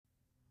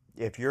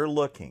if you're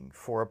looking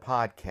for a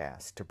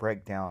podcast to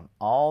break down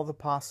all the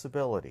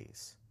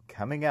possibilities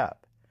coming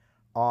up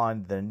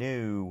on the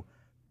new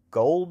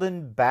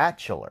Golden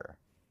Bachelor.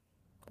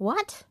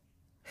 What?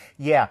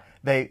 Yeah,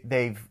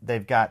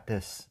 they've got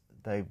this.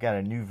 They've got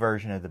a new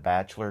version of The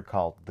Bachelor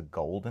called The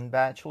Golden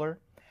Bachelor,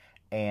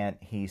 and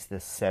he's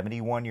this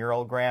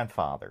 71-year-old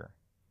grandfather.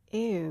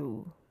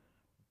 Ew.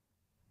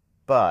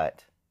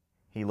 But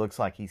he looks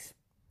like he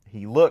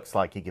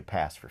could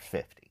pass for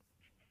 50,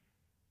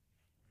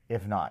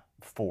 if not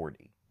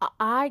 40.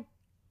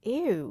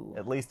 Ew.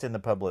 At least in the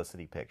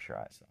publicity picture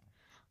I saw.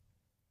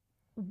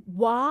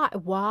 Why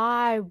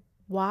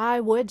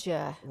would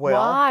you?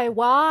 Well-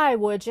 Why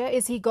would you?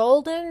 Is he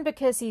golden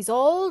because he's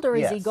old, or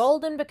is he Yes.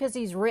 golden because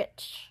he's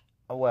rich?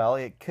 Well,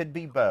 it could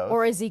be both.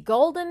 Or is he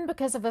golden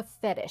because of a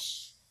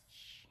fetish?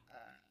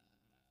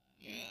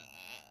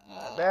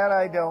 That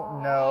I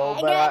don't know.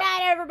 Good But night,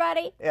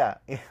 everybody. yeah.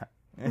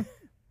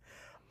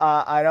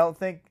 I don't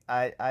think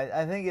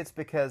I think it's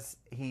because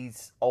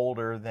he's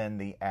older than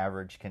the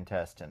average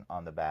contestant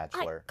on The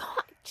Bachelor. God,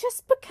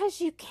 just because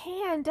you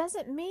can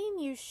doesn't mean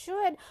you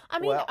should. I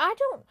mean, Well- I'm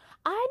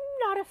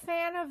not a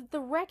fan of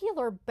the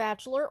regular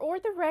Bachelor or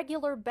the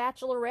regular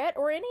Bachelorette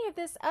or any of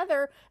this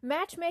other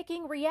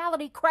matchmaking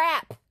reality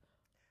crap.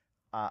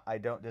 I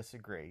don't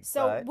disagree.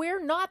 So but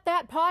we're not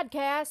that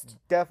podcast.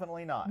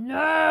 definitely not.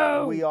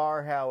 No. We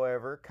are,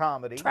 however,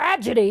 comedy,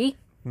 Tragedy.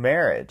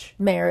 marriage.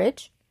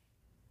 Marriage.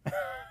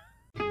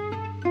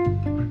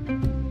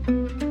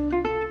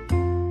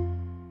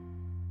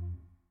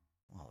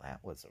 Well, that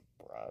was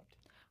abrupt.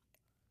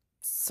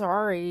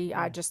 Sorry,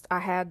 I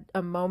had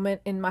a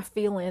moment in my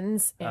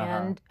feelings,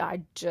 and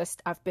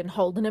I've been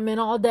holding them in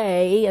all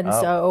day, and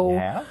so You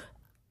have?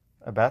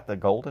 About the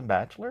Golden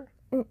Bachelor?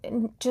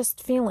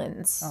 just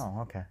feelings. Oh,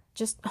 okay.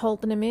 Just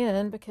holding them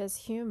in because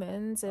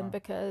humans, and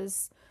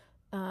because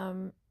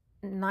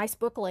nice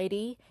book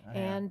lady,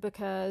 and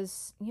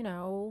because,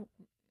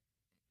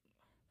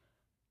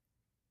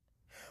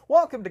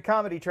 Welcome to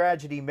Comedy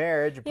Tragedy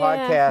Marriage, a Yeah,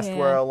 podcast yeah.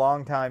 where a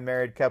longtime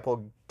married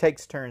couple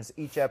takes turns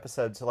each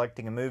episode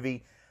selecting a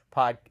movie,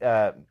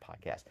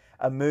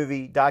 a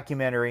movie,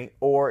 documentary,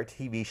 or a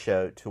TV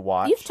show to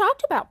watch. You've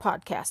talked about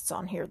podcasts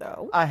on here,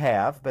 though. I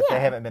have, but they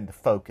Yeah. haven't been the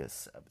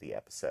focus of the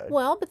episode.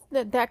 Well,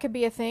 but that could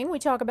be a thing. We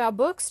talk about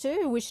books,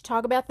 too. We should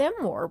talk about them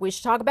more. We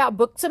should talk about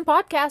books and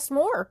podcasts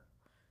more.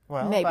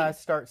 Well, maybe. if I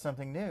start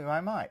something new,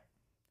 I might.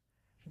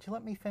 Would you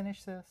let me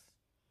finish this?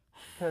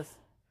 Because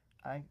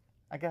I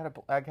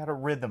got a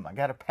rhythm. I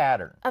got a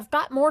pattern. I've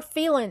got more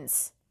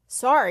feelings.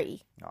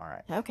 Sorry. All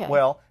right. Okay.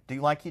 Well, do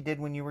like you did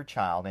when you were a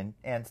child and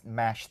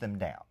mash them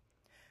down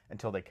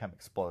until they come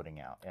exploding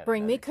out. at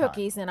Bring me another time.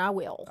 cookies and I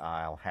will.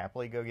 I'll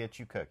happily go get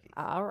you cookies.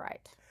 All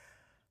right.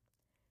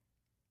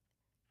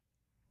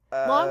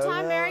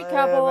 Long-time married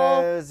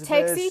couple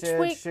takes each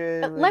week.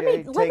 Let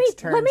me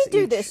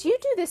do this. You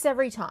do this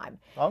every time.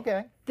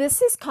 Okay.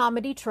 This is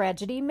Comedy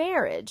Tragedy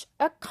Marriage,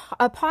 a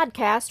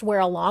podcast where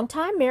a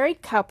longtime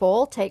married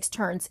couple takes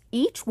turns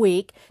each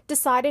week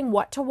deciding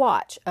what to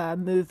watch. A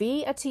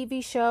movie, a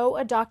TV show,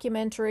 a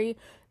documentary,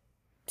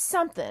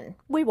 something.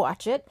 We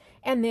watch it,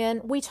 and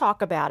then we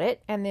talk about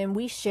it, and then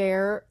we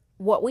share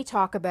what we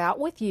talk about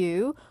with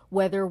you,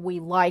 whether we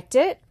liked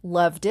it,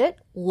 loved it,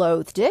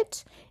 loathed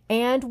it,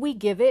 and we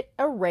give it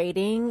a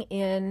rating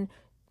in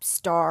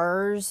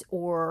stars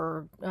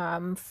or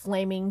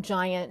flaming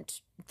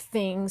giant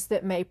things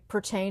that may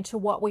pertain to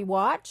what we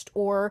watched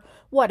or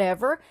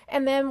whatever.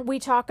 And then we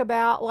talk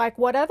about like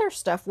what other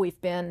stuff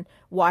we've been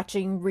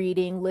watching,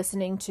 reading,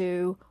 listening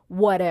to,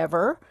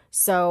 whatever.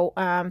 So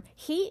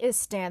he is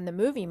Stan the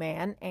Movie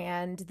Man,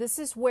 and this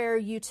is where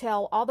you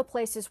tell all the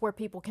places where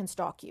people can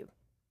stalk you.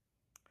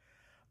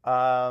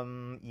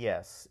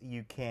 Yes,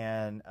 you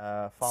can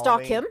follow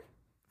Stalk me. him.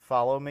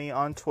 Follow me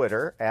on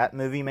Twitter at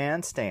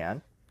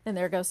MovieManStan. And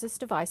there goes this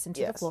device into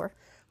the Yes. floor.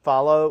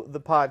 Follow the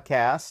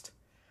podcast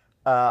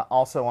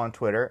also on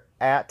Twitter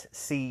at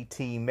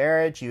CT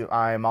Marriage.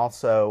 I am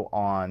also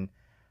on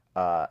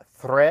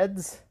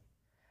Threads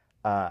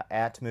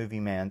at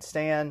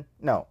MovieManStan.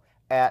 No,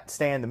 at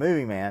Stan the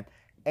Movie Man,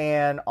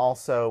 and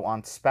also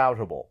on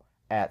Spoutable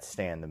at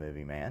Stan the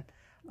Movie Man.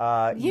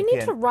 You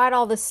need to write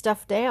all this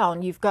stuff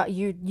down.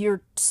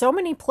 You're so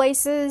many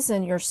places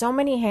and you're so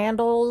many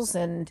handles,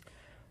 and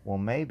Well,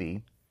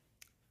 maybe,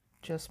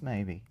 just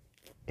maybe,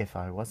 if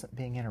I wasn't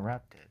being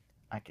interrupted,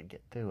 I could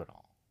get through it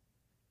all.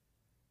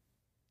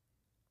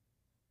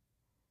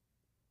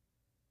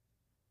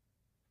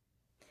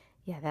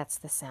 yeah, that's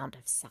the sound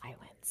of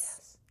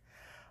silence.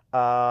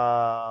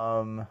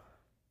 Spoutable.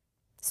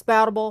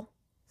 Spoutable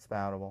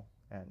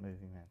at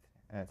Movie Man,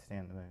 at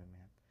Stan the Movie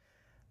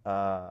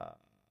Man.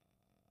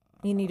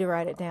 You need to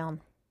write it down.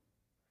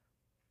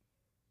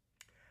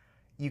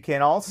 You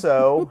can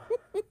also,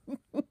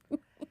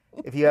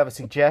 if you have a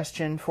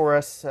suggestion for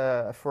us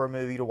for a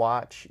movie to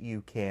watch,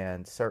 you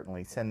can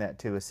certainly send that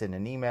to us in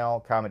an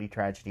email,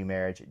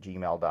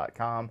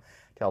 comedytragedymarriage@gmail.com.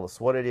 Tell us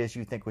what it is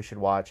you think we should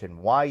watch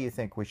and why you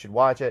think we should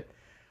watch it.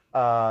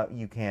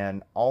 You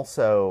can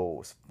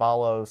also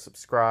follow,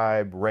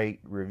 subscribe, rate,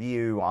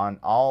 review on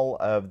all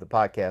of the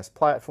podcast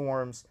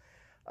platforms.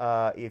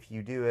 If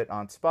you do it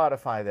on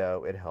Spotify,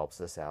 though, it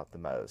helps us out the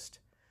most.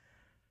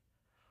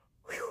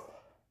 Whew.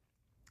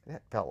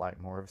 That felt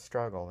like more of a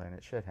struggle than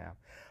it should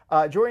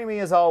have. Joining me,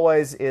 as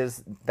always,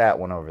 is that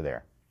one over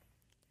there.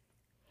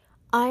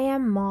 I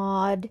am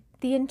Maud,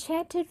 the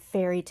enchanted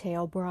fairy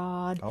tale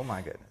broad. Oh,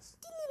 my goodness.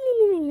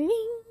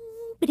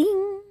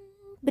 Ba-ding,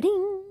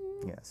 ba-ding.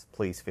 Yes,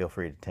 please feel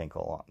free to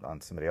tinkle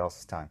on somebody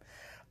else's time.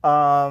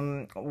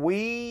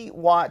 We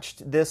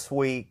watched this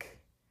week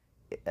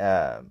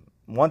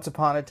Once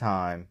Upon a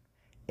Time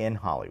in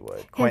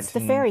Hollywood. Hence the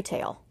fairy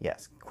tale.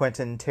 Yes,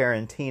 Quentin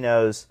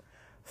Tarantino's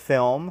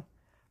film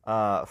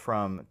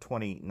from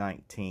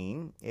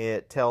 2019.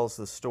 It tells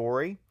the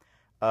story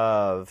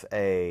of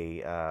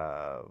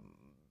a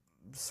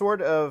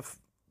sort of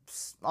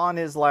on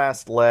his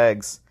last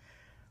legs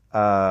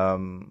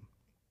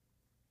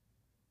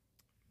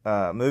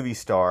movie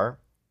star.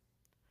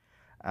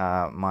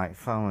 My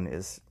phone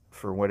is,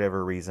 for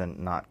whatever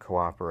reason, not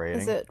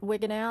cooperating. Is it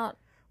wigging out?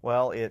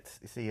 Well, it's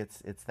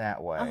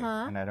that way,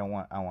 and I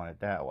want it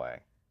that way.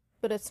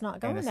 But it's not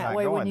going it's that not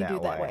way going when you that do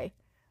that way. way.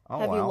 Oh,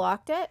 Have you well.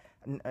 locked it?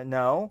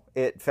 No,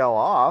 it fell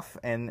off,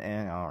 and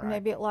all right.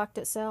 Maybe it locked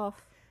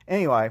itself.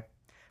 Anyway,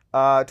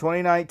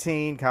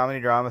 2019 comedy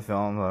drama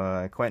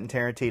film, Quentin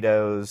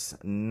Tarantino's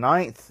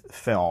 9th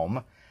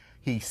film.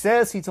 He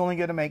says he's only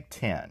going to make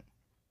 10.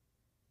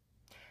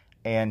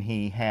 And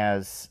he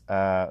has,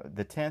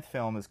 the 10th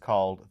film is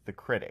called The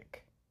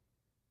Critic.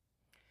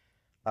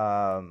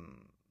 But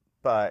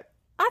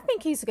I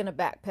think he's going to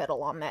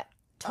backpedal on that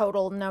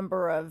total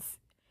number of...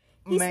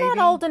 He's maybe, not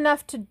old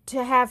enough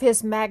to have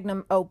his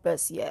magnum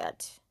opus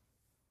yet.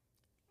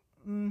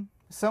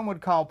 some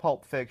would call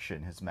Pulp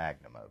Fiction his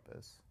magnum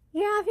opus.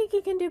 Yeah, I think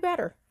he can do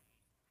better.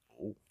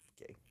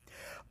 Okay.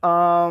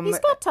 He's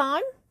got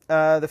time.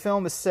 The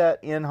film is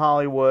set in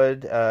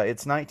Hollywood.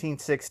 It's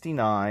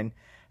 1969.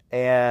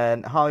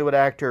 And Hollywood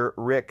actor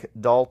Rick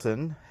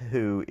Dalton,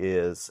 who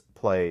is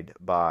played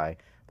by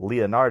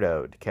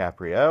Leonardo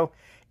DiCaprio,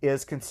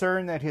 is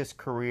concerned that his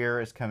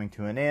career is coming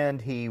to an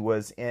end. He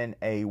was in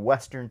a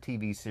Western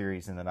TV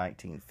series in the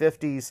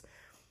 1950s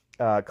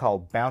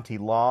called Bounty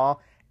Law,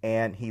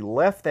 and he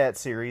left that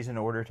series in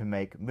order to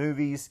make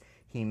movies.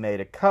 He made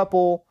a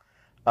couple.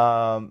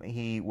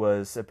 He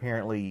was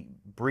apparently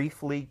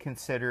briefly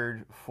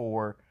considered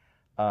for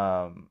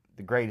The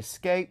Great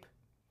Escape,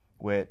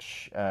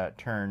 which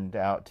turned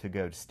out to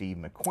go to Steve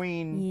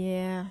McQueen.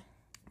 Yeah.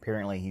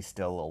 Apparently he's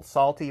still a little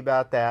salty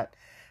about that.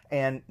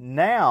 And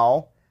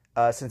now,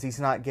 since he's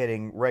not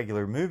getting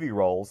regular movie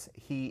roles,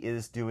 he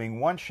is doing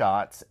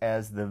one-shots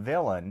as the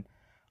villain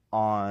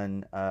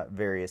on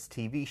various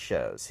TV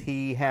shows.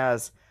 He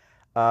has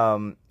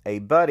a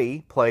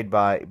buddy played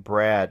by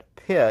Brad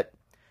Pitt,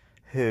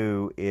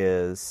 who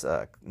is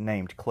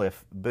named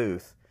Cliff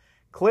Booth.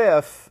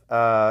 Cliff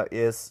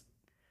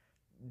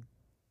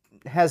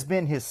has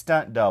been his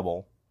stunt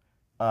double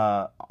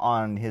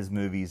on his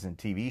movies and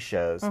TV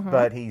shows,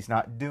 but he's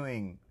not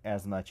doing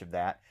as much of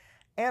that.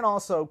 And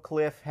also,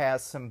 Cliff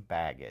has some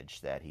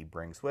baggage that he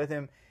brings with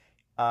him.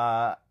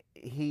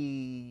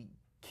 He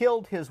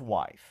killed his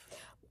wife.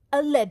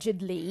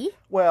 Allegedly.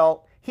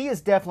 Well, he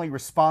is definitely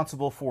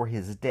responsible for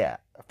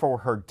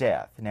her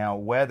death. Now,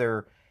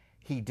 whether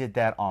he did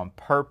that on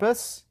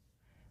purpose,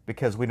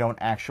 because we don't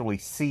actually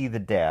see the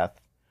death,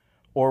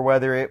 or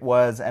whether it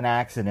was an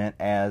accident,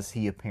 as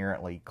he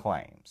apparently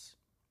claims.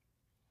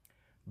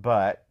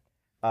 But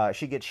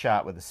she gets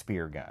shot with a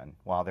spear gun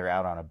while they're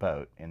out on a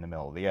boat in the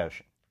middle of the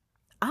ocean.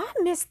 I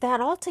missed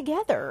that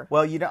altogether.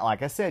 Well, you don't,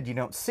 like I said, you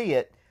don't see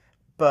it,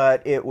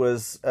 but it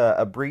was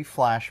a brief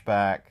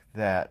flashback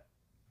that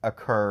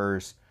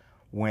occurs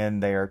when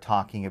they're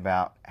talking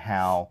about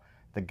how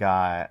the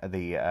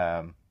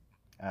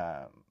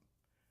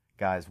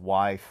guy's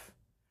wife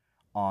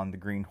on the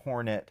Green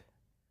Hornet,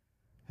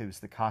 who's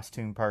the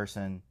costume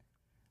person,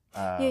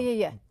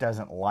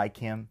 doesn't like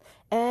him.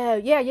 Oh,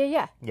 yeah.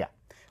 Yeah.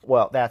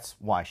 Well, that's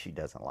why she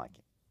doesn't like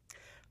him.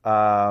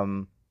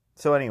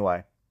 So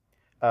anyway,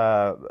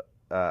 but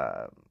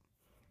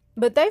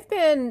they've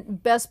been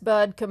best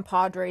bud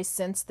compadres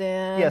since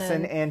then. yes,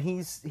 and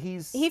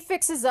he's he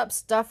fixes up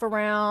stuff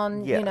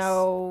around, Yes.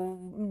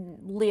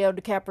 Leo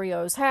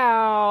DiCaprio's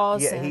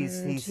house. yeah, and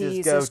he's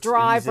his his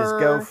driver. He's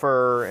his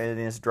gopher and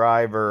his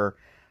driver.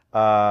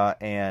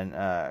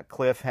 And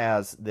Cliff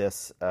has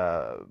this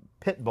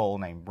pit bull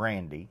named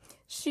Brandy.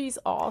 She's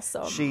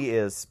awesome. She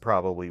is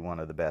probably one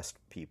of the best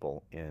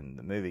people in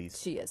the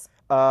movies. She is.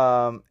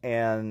 And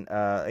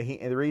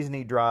the reason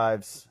he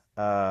drives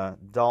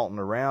Dalton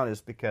around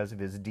is because of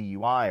his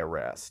DUI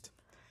arrest.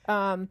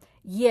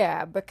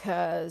 Yeah,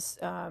 because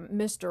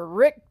Mr.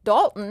 Rick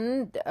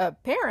Dalton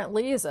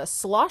apparently is a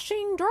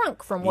sloshing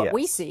drunk from what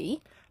we Yes.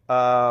 see,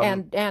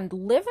 and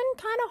living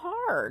kind of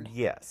hard.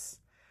 Yes.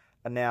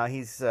 Now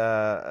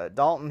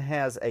Dalton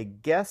has a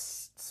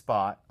guest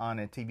spot on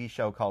a TV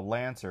show called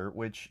Lancer,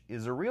 which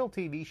is a real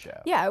TV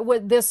show. Yeah,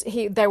 with this,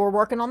 they were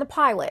working on the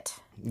pilot.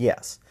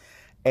 Yes.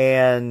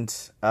 and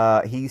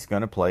he's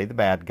going to play the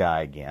bad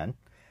guy again.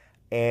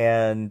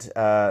 And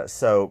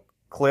so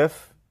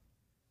Cliff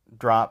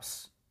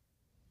drops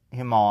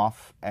him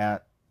off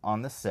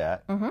on the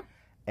set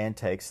and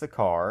takes the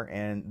car,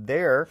 and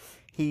there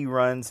he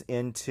runs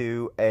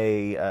into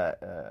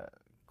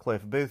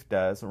Cliff Booth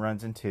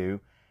runs into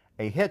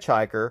a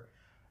hitchhiker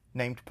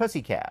named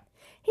Pussycat.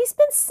 He's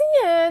been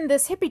seeing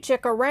this hippie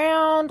chick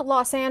around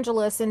Los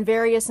Angeles in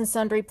various and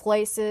sundry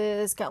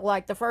places.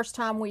 Like the first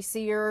time we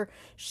see her,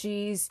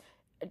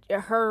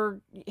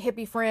 her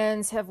hippie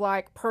friends have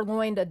like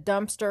purloined a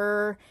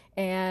dumpster,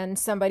 and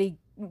somebody,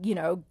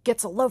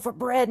 gets a loaf of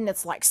bread, and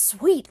it's like,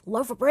 sweet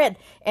loaf of bread.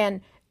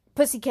 And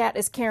Pussycat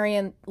is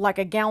carrying like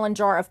a gallon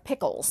jar of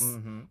pickles.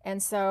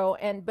 And so,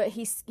 but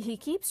he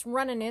keeps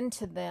running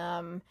into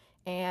them.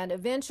 And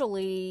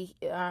eventually,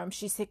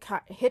 she's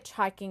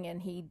hitchhiking,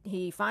 and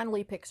he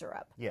finally picks her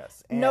up.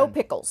 Yes. No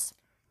pickles.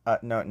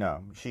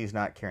 No, she's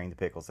not carrying the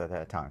pickles at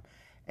that time.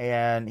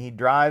 And he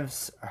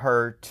drives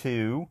her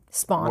to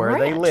Spahn where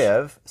they Ranch.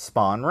 live,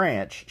 Spahn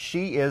Ranch.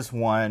 She is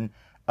one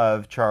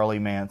of Charlie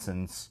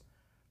Manson's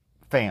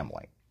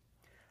family.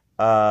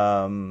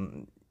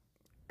 And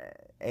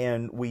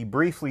we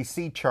briefly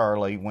see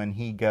Charlie when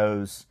he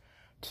goes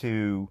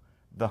to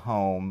the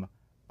home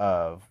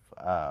of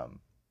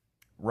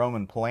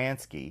Roman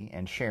Polanski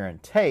and Sharon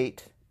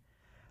Tate.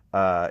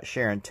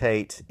 Sharon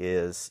Tate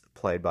is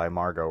played by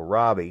Margot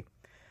Robbie.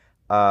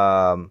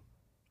 And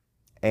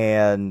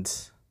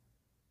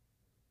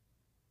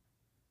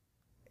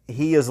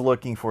he is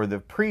looking for the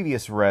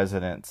previous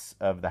residents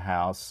of the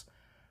house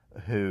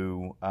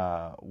who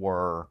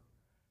were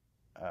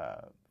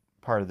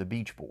part of the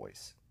Beach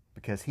Boys,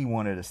 because he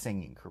wanted a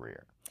singing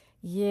career.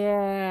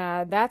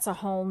 Yeah, that's a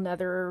whole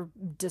nother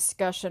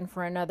discussion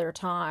for another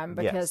time,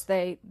 because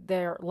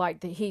they're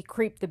like he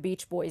creeped the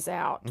Beach Boys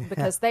out,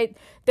 because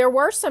there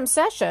were some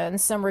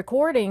sessions, some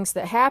recordings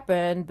that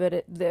happened,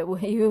 but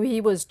he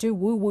was too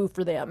woo woo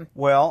for them.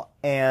 Well,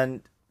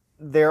 and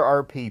there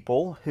are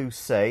people who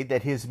say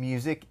that his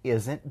music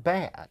isn't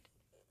bad.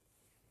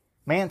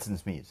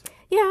 Manson's music.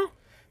 Yeah.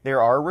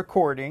 There are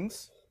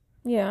recordings.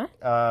 Yeah.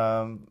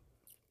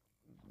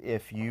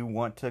 If you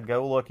want to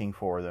go looking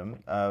for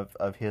them,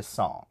 of his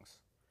songs.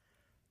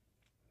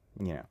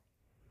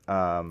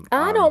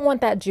 I don't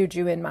want that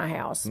juju in my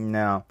house.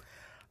 No.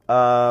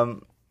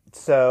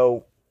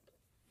 So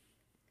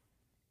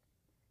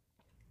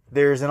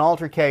there's an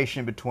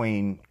altercation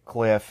between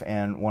Cliff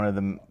and one of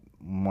the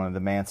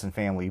Manson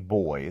family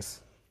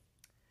boys,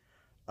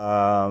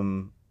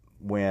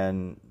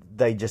 when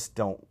they just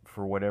don't,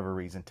 for whatever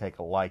reason, take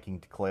a liking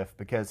to Cliff,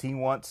 because he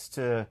wants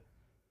to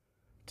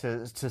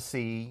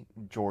see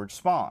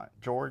George Spahn.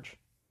 George,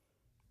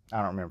 I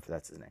don't remember if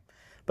that's his name,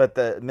 but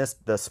the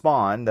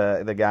Spahn,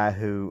 the guy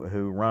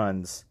who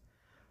runs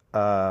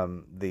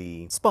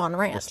the Spahn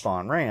Ranch. The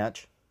Spahn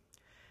Ranch,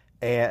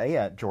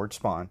 and George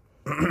Spahn,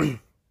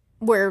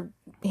 where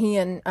he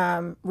and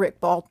Rick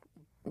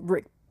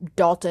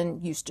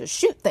Dalton used to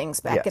shoot things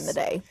back in the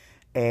day.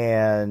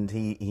 And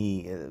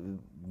he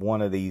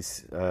one of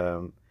these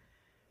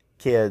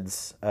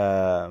kids,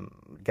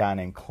 guy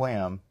named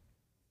Clem,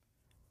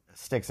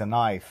 sticks a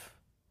knife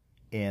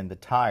in the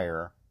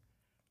tire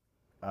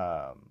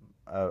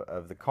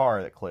of the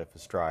car that Cliff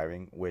is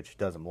driving, which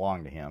doesn't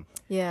belong to him.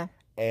 Yeah.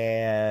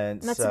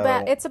 And that's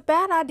so it's a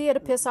bad idea to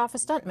piss off a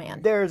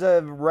stuntman. There's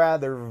a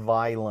rather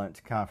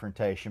violent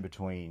confrontation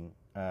between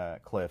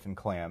Cliff and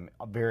Clem,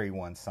 very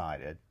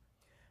one-sided.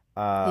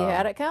 You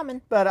had it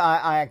coming. But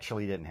I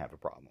actually didn't have a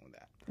problem with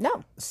that.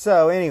 No.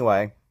 So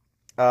anyway,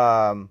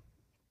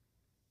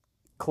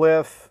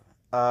 Cliff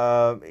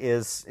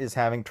is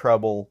having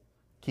trouble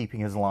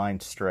keeping his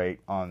lines straight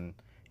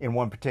in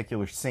one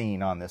particular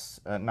scene on this.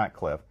 Not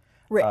Cliff.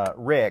 Rick.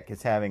 Rick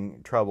is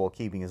having trouble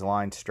keeping his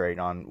lines straight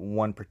on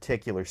one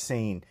particular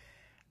scene.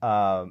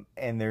 And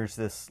there's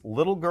this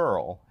little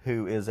girl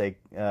who is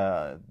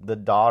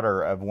the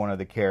daughter of one of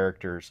the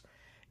characters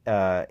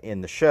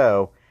in the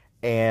show,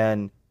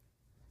 and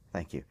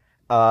thank you.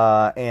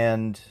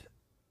 And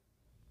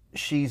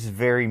she's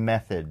very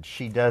method.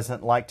 She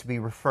doesn't like to be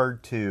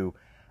referred to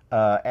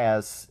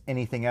as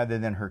anything other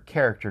than her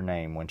character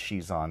name when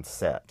she's on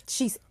set.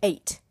 She's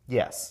 8.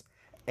 Yes,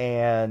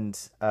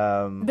 and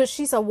but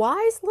she's a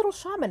wise little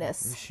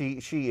shamaness.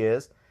 She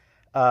is,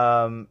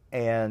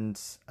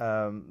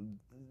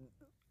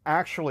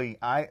 actually,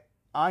 I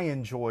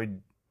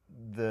enjoyed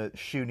the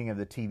shooting of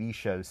the TV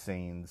show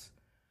scenes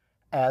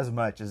as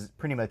much as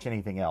pretty much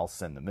anything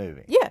else in the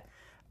movie. Yeah.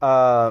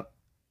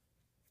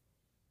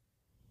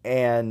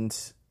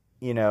 And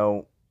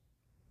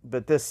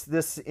but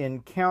this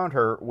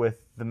encounter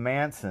with the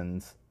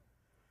Manson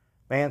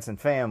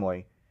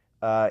family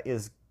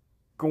is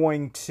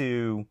going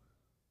to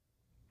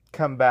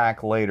come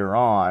back later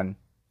on,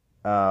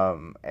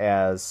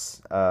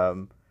 as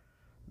the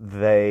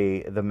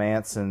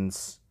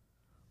Mansons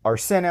are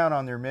sent out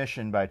on their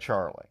mission by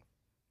Charlie.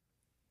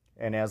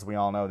 And as we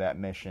all know, that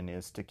mission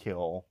is to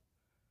kill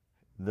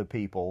the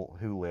people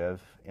who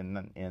live in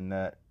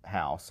the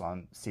house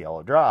on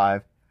Cielo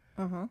Drive.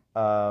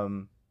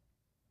 Mm-hmm.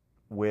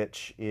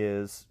 which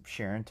is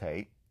Sharon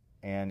Tate,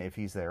 and if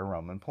he's there,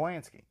 Roman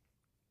Polanski.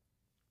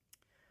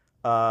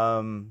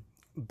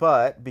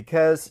 But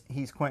because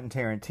he's Quentin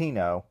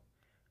Tarantino,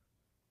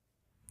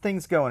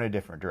 things go in a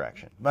different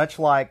direction. Much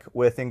like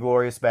with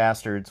Inglourious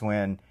Basterds,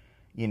 when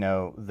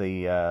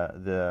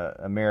the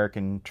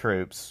American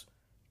troops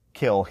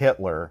kill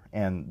Hitler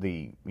and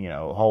the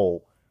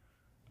whole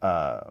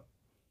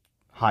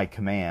high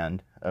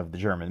command of the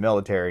German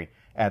military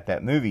at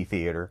that movie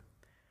theater.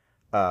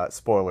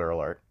 Spoiler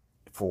alert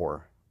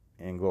for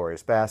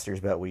Inglourious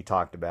Basterds, but we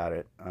talked about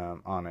it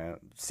on a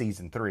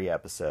season 3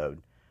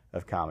 episode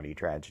of Comedy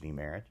Tragedy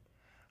Marriage.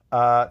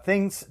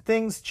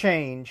 Things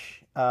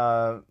change.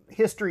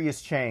 History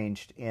has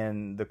changed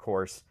in the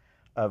course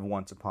of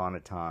Once Upon a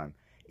Time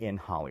in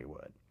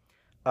Hollywood.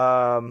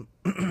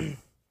 I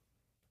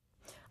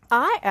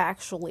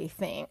actually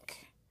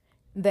think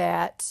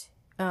that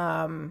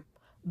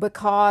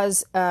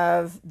because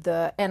of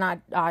and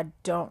I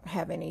don't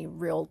have any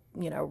real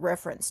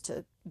reference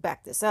to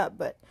back this up,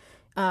 but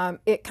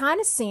it kind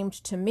of seemed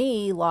to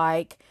me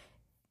like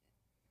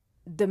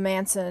the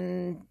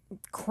Manson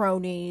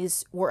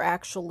cronies were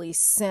actually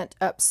sent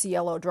up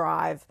Cielo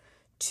Drive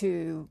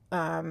to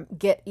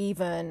get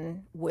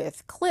even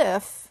with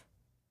Cliff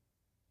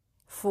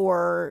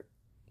for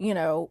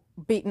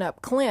beating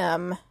up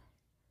Clem.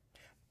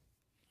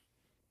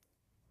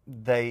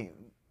 But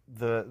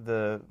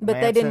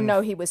they didn't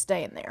know he was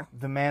staying there.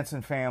 The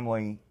Manson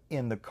family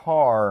in the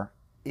car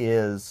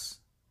is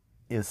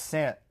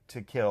sent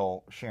to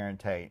kill Sharon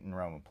Tate and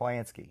Roman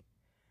Polanski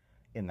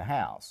in the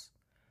house.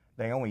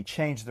 They only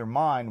change their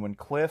mind when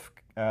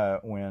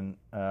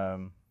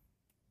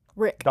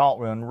Rick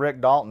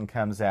Dalton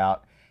comes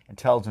out and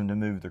tells them to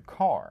move their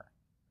car.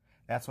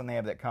 That's when they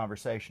have that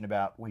conversation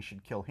about we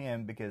should kill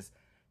him because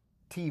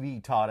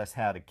TV taught us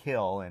how to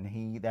kill,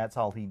 and that's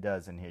all he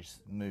does in his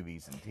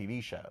movies and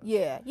TV shows.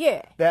 Yeah.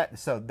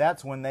 So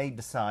that's when they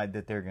decide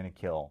that they're going to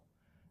kill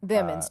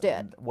them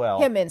instead.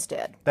 Well, him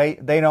instead. They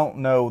don't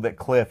know that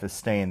Cliff is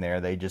staying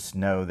there. They just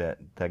know that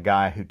the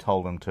guy who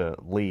told him to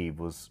leave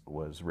was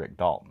Rick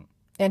Dalton,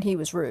 and he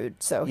was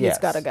rude, so he's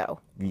got to go.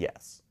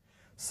 Yes.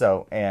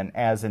 So, and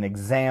as an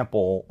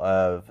example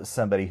of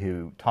somebody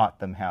who taught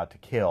them how to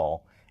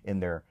kill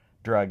in their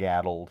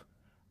drug-addled,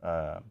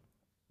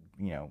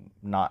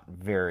 not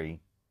very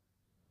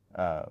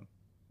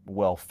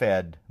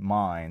well-fed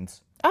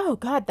minds. Oh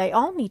God, they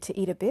all need to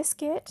eat a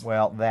biscuit.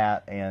 Well,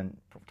 that and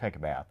take a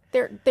bath.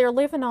 They're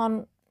living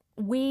on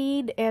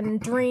weed and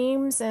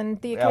dreams and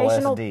the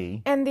occasional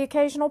LSD. And the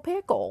occasional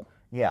pickle.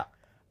 Yeah.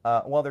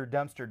 Well, they're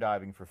dumpster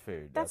diving for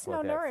food. That's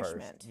no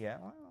nourishment. First. Yeah.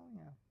 Well,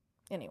 yeah.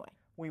 Anyway.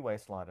 We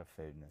waste a lot of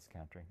food in this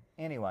country.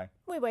 Anyway.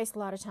 We waste a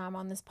lot of time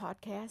on this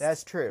podcast.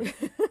 That's true.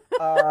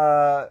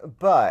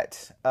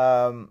 But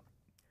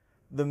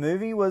the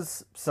movie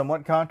was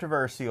somewhat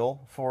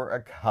controversial for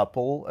a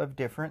couple of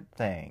different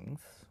things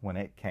when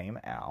it came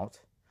out.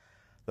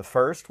 The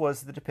first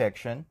was the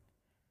depiction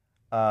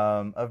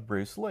of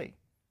Bruce Lee.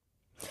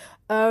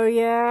 Oh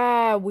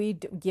yeah,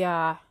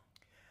 yeah.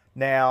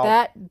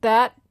 Now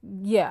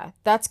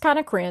that's kind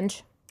of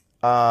cringe.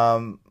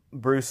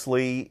 Bruce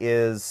Lee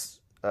is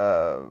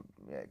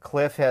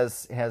Cliff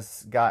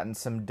has gotten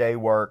some day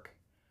work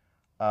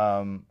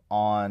on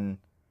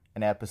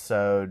an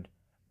episode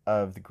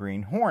of the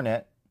Green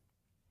Hornet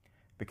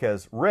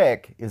because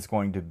Rick is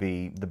going to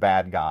be the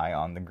bad guy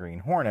on the Green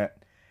Hornet,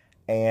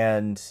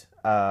 and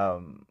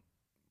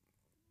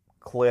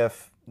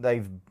Cliff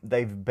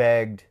they've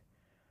begged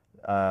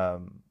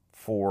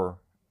for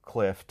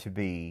Cliff to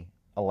be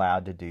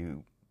allowed to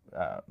do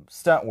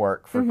stunt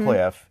work for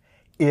Cliff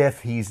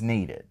if he's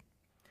needed.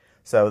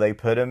 So they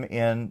put him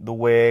in the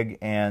wig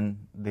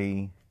and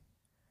the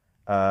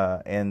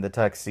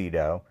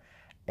tuxedo,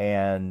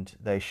 and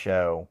they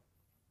show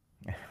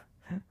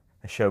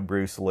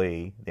Bruce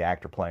Lee, the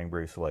actor playing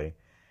Bruce Lee,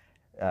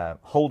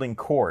 holding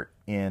court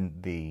in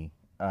the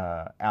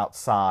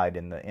outside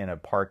in a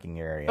parking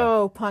area.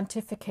 Oh,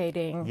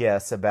 pontificating.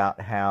 Yes,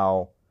 about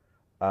how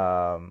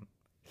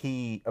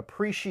he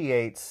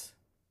appreciates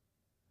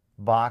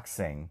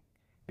boxing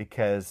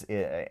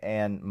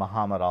and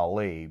Muhammad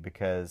Ali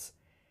because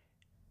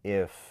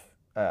if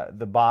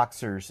the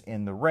boxers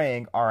in the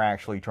ring are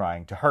actually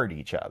trying to hurt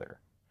each other.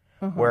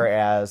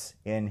 Whereas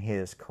in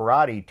his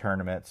karate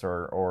tournaments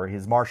or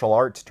his martial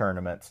arts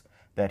tournaments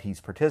that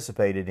he's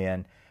participated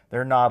in,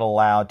 they're not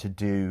allowed to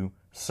do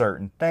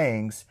certain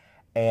things,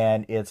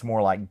 and it's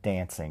more like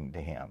dancing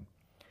to him.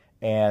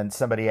 And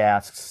somebody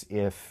asks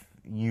if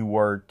you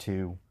were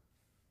to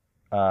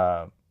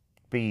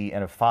be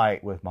in a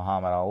fight with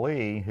Muhammad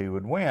Ali, who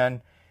would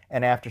win?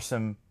 And after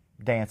some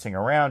dancing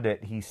around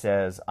it, he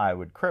says, I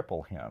would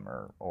cripple him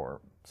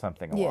or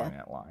something along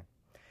that line.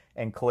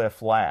 And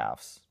Cliff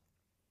laughs.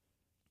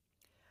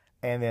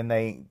 And then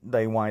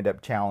they wind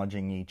up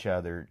challenging each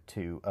other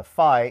to a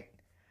fight,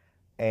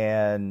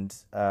 and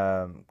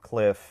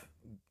Cliff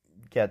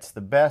gets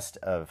the best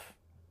of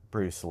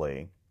Bruce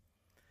Lee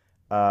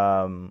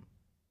and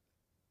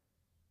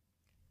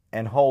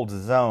holds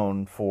his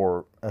own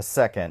for a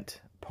second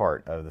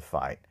part of the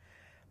fight.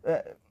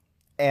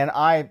 and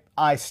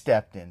I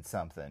stepped in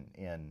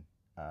something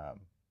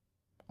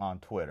on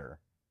Twitter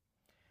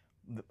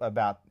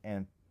about,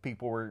 and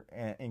people were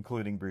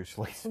including Bruce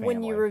Lee's family.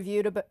 When you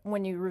reviewed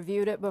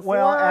it before?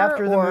 Well,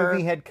 after the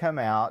movie had come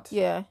out.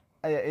 Yeah.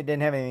 It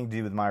didn't have anything to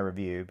do with my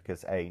review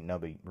because A,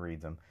 nobody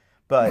reads them.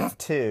 But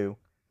two,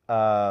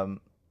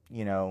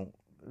 you know,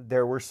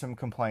 there were some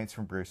complaints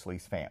from Bruce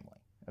Lee's family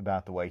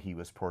about the way he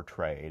was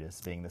portrayed as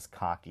being this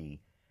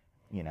cocky,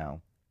 you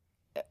know.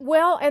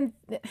 Well, and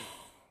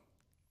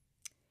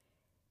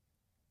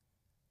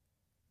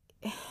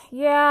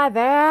yeah,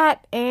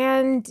 that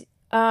and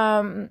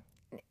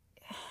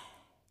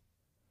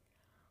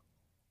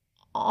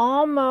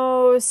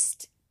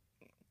almost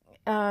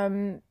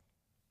a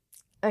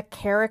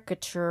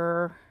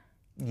caricature.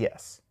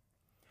 Yes.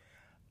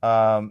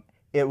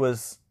 It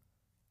was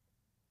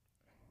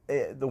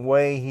the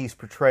way he's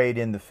portrayed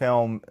in the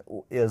film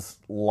is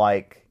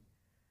like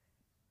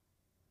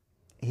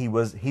he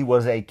was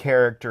a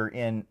character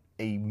in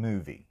a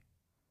movie.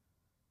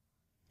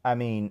 I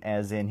mean,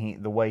 as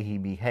in the way he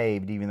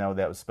behaved, even though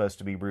that was supposed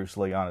to be Bruce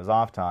Lee on his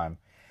off time,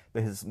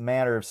 but his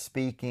manner of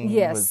speaking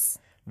was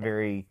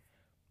very,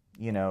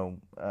 you know,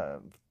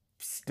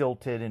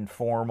 stilted and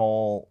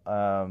formal.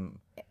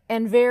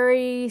 And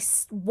very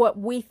what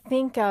we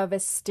think of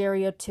as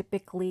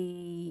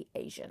stereotypically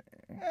Asian.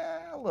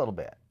 A little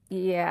bit.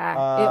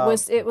 Yeah,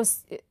 it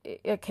was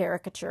a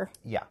caricature.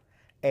 Yeah,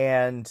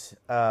 and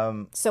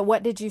so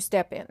what did you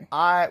step in?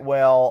 I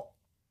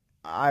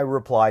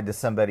replied to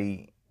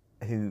somebody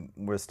who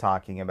was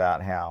talking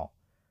about how,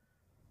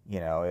 you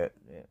know,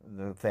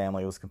 the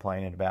family was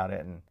complaining about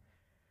it, and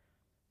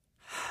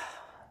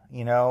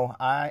you know,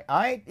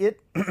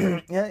 it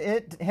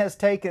has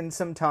taken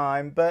some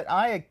time, but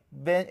I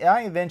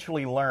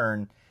eventually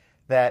learned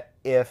that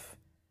if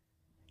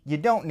you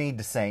don't need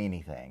to say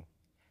anything,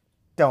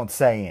 don't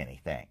say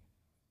anything.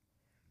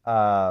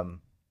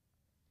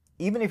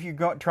 Even if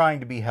you're trying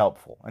to be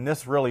helpful, and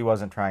this really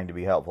wasn't trying to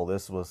be helpful.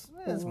 This was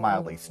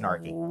mildly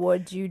snarky.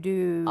 What'd you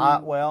do?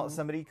 Well,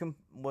 somebody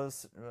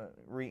was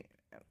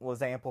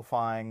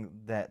amplifying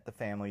that the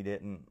family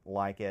didn't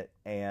like it,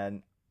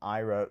 and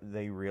I wrote,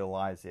 they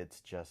realize it's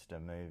just a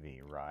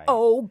movie, right?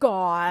 Oh,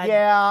 God.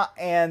 Yeah,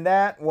 and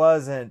that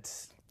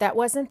wasn't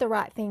the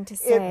right thing to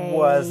say. It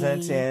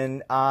wasn't,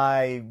 and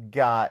I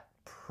got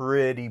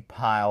pretty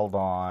piled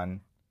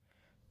on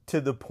to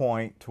the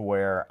point to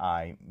where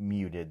I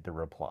muted the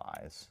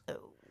replies.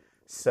 Oh.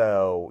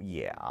 So,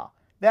 yeah.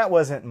 That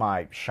wasn't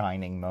my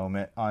shining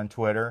moment on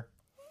Twitter.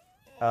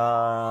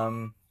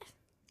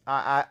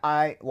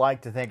 I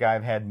like to think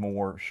I've had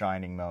more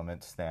shining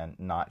moments than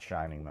not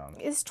shining moments.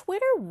 Is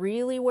Twitter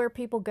really where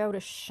people go to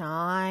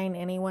shine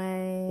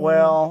anyway?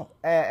 Well,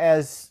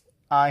 as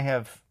I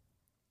have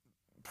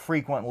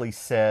frequently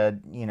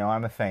said, you know,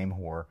 I'm a fame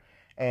whore.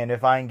 And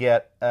if I can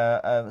get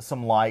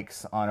some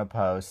likes on a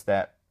post,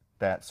 that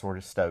sort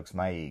of stokes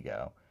my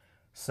ego.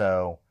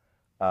 So,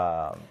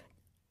 I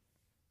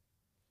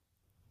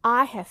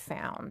have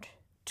found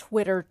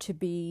Twitter to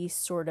be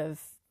sort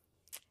of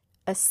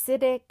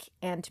acidic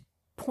and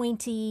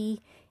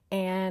pointy,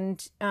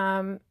 and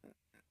I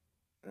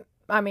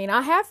mean,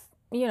 I have,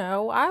 you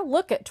know, I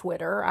look at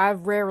Twitter. I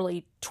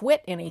rarely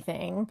twit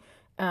anything,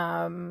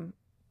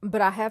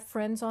 but I have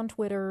friends on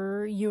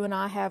Twitter. You and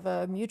I have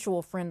a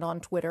mutual friend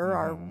on Twitter,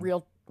 our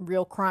real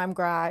crime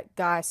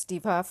guy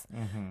Steve Huff,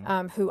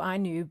 who I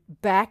knew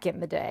back in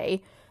the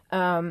day.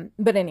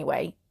 But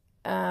anyway,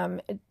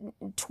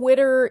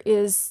 Twitter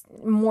is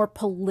more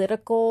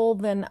political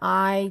than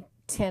I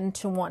tend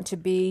to want to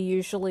be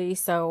usually,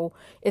 so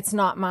it's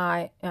not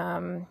my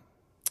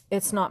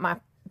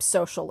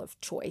social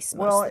of choice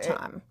most of the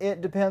time.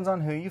 It depends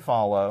on who you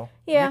follow.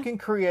 Yeah. You can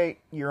create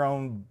your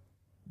own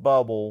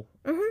bubble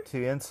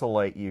to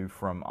insulate you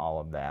from all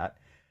of that.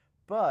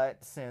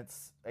 But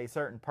since a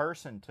certain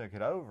person took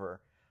it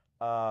over,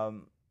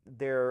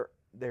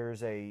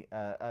 there's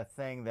a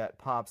thing that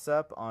pops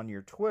up on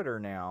your Twitter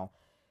now.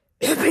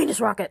 Penis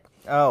rocket.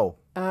 Oh.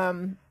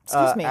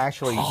 Excuse me.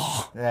 Actually,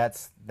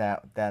 that's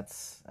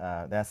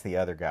the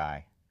other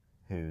guy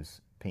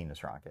who's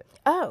Penis Rocket.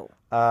 Oh.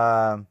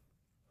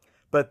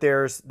 But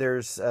there's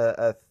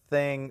a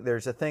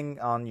thing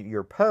on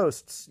your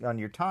posts on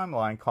your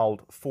timeline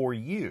called For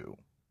You,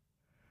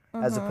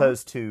 as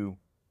opposed to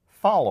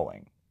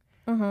following.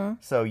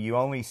 So you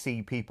only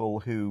see people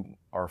who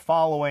are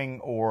following,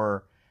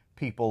 or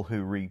people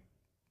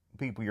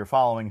you're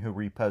following who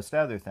repost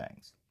other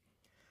things.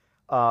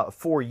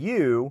 For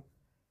You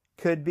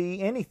could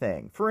be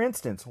anything. For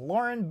instance,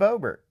 Lauren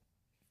Boebert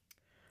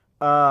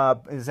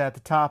is at the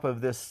top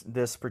of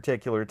this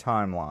particular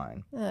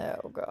timeline.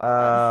 Oh,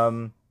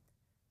 God.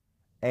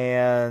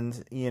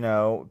 And, you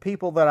know,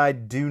 people that I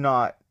do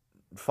not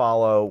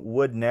follow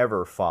would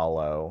never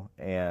follow,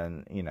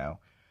 and, you know,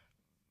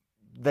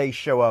 they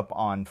show up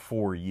on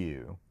For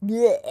You.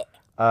 Yeah.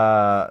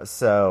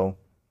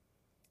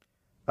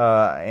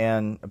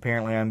 And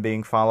apparently I'm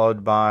being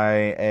followed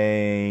by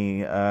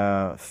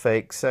a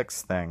fake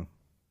sex thing.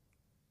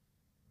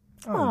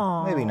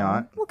 Oh, maybe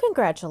not. Well,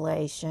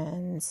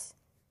 congratulations.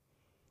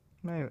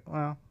 Maybe.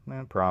 Well,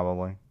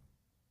 probably.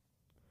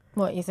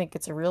 What, you think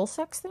it's a real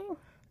sex thing?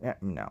 Yeah,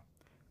 no.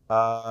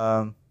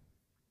 Um,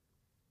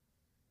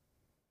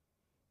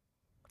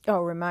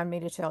 Oh, remind me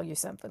to tell you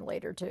something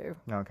later, too.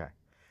 okay.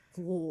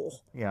 Ugh.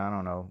 Yeah, I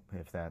don't know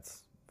if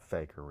that's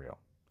fake or real,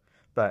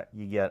 but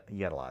you get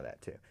a lot of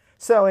that too.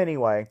 So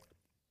anyway,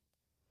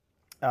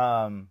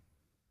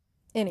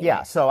 Anyway,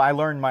 yeah. So I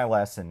learned my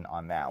lesson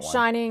on that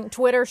one.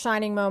 Twitter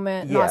shining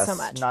moment, Yes, not so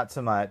much. not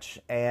so much.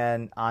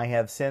 And I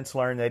have since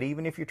learned that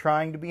even if you're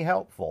trying to be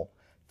helpful,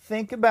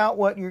 think about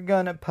what you're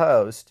going to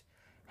post,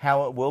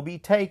 how it will be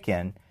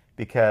taken,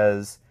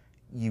 because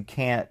you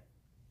can't,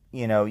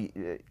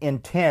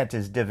 intent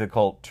is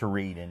difficult to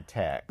read in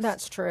text.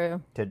 That's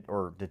true.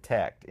 Or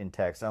detect in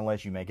text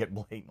unless you make it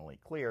blatantly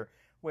clear,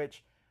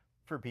 which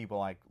for people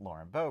like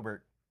Lauren Boebert,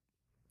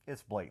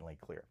 it's blatantly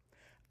clear.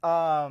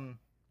 Well,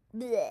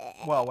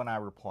 when I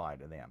reply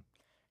to them.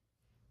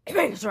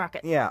 Space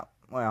rocket. Yeah,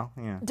 well,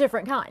 yeah.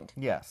 Different kind.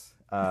 Yes.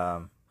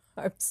 I'm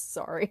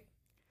sorry.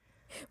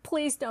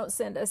 Please don't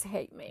send us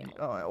hate mail.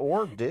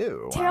 Or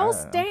do. Tell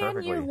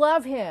Stan you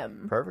love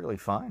him. Perfectly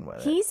fine with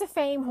it. He's a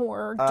fame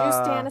whore. Do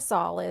Stan a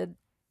solid.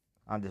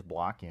 I'll just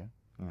block you,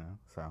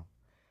 so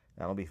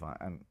that'll be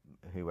fine.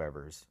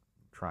 Whoever's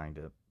trying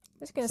to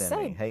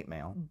send me hate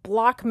mail.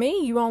 Block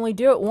me, you only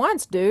do it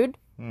once, dude.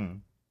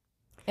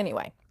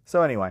 Anyway.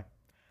 So anyway,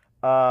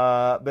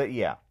 but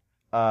yeah,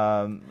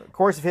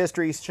 course of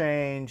history's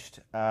changed.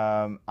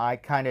 I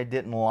kind of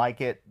didn't like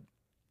it.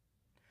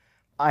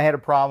 I had a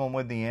problem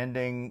with the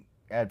ending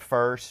at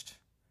first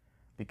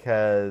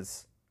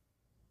because,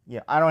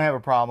 I don't have a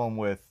problem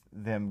with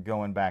them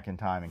going back in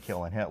time and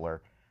killing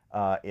Hitler.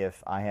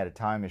 If I had a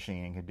time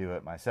machine and could do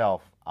it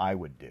myself, I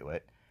would do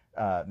it.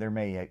 There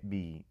may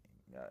be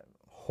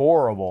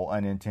horrible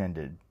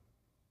unintended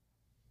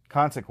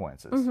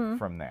consequences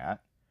from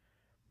that,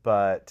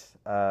 but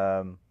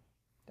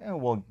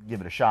we'll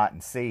give it a shot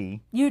and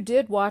see. You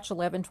did watch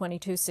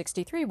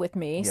 11/22/63 with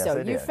me, Yes, so I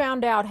you did.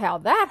 found out how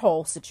that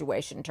whole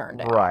situation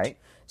turned out. Right.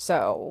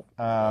 So,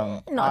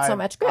 not so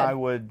much good. I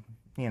would,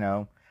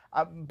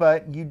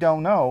 but you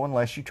don't know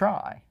unless you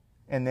try.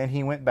 And then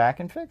he went back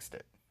and fixed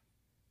it.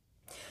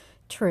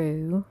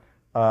 True.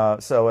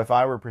 So if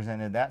I were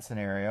presented that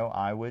scenario,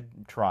 I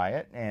would try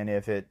it, and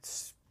if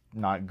it's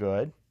not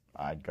good,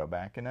 I'd go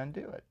back and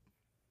undo it.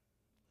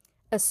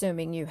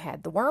 Assuming you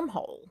had the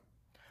wormhole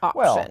option.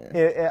 Well,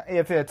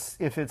 if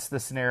it's the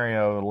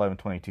scenario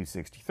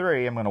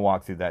 11/22/63, I'm going to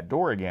walk through that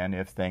door again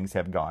if things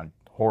have gone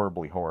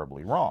horribly,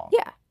 horribly wrong.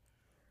 Yeah.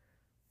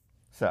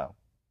 So,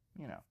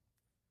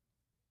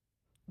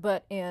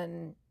 But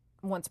in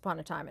Once Upon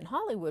a Time in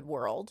Hollywood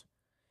world,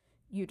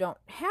 you don't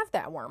have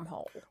that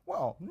wormhole.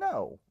 Well,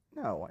 no.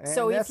 And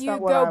So if that's you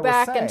not what I go was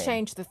back and saying.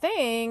 change the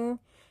thing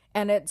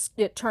and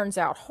it turns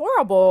out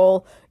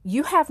horrible,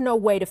 you have no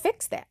way to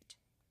fix that.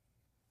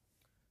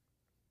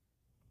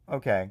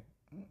 Okay,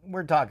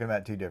 we're talking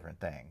about two different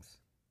things.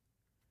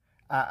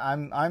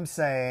 I'm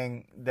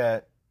saying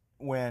that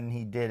when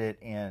he did it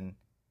in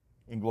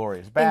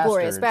Inglourious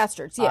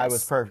Basterds, yes. I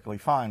was perfectly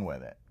fine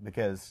with it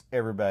because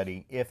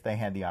everybody, if they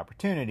had the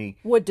opportunity,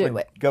 Would do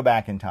it. Go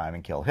back in time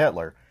and kill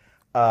Hitler.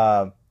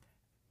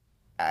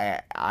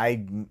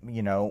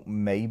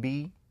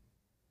 Maybe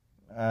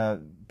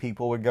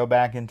people would go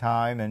back in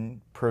time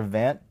and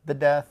prevent the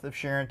death of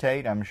Sharon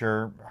Tate. I'm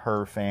sure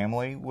her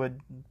family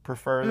would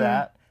prefer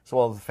that, as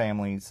well as the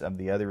families of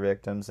the other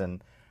victims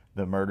and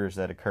the murders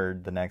that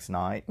occurred the next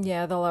night.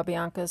 Yeah, the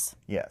LaBiancas.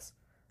 Yes,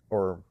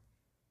 or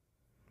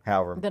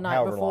however The night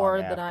however before,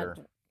 long the after.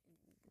 night.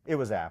 It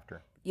was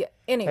after. Yeah.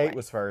 Anyway, Tate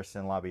was first,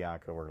 and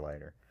LaBianca were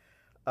later.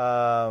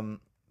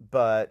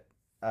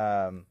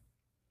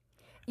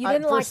 you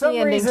didn't like the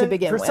ending to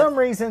begin for with. For some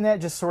reason,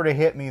 that just sort of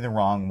hit me the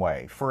wrong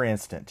way. For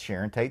instance,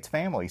 Sharon Tate's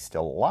family's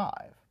still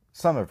alive.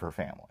 Some of her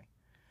family.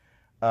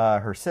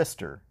 Her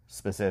sister,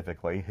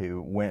 specifically,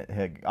 who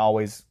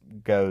always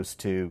goes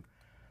to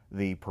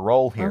the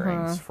parole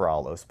hearings for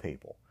all those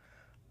people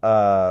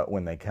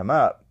when they come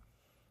up.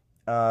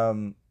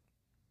 And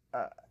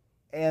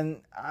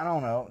I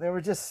don't know, there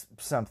was just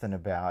something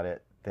about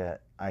it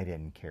that I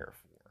didn't care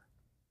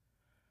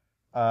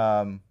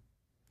for.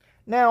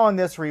 Now on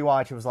this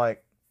rewatch, it was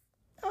like,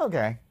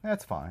 okay,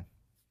 that's fine.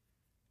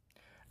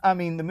 I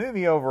mean, the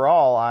movie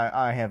overall,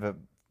 I have a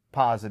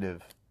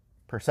positive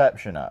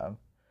perception of.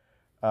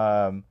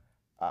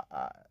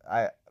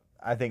 I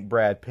think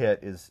Brad Pitt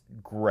is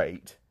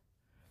great.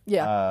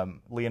 Yeah.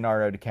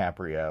 Leonardo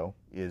DiCaprio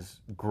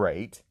is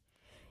great.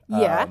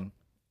 Yeah.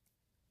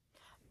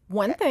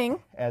 One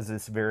thing. As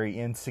this very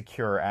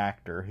insecure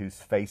actor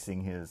who's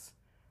facing his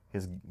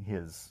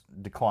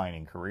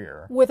declining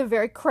career. With a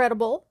very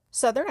credible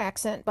Southern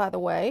accent, by the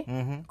way.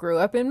 Mm-hmm. Grew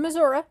up in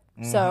Missouri.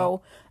 Mm-hmm.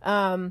 So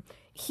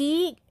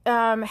he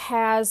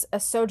has a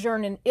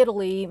sojourn in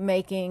Italy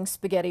making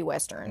spaghetti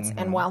westerns. Mm-hmm.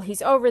 And while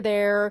he's over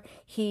there,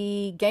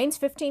 he gains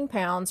 15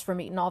 pounds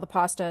from eating all the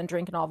pasta and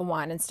drinking all the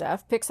wine and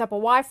stuff. Picks up a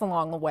wife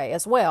along the way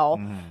as well.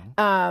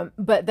 Mm-hmm.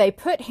 But they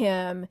put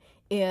him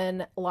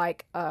in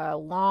like a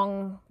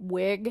long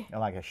wig.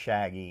 Like a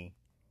shaggy,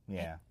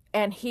 yeah.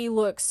 and he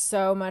looks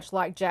so much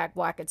like Jack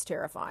Black. It's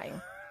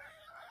terrifying.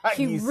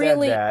 He You said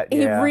really, that,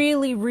 he yeah.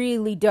 really,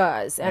 really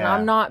does. And Yeah.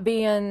 I'm not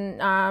being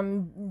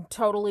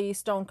totally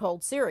stone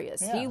cold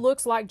serious. Yeah. He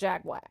looks like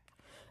Jack Black.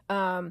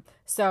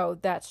 So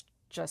that's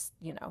just,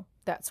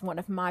 that's one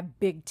of my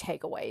big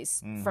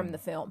takeaways from the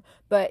film.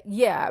 But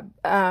yeah,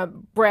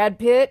 Brad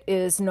Pitt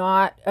is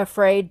not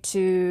afraid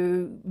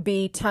to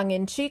be tongue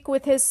in cheek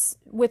with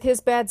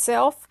his bad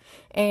self,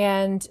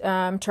 and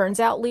turns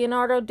out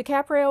Leonardo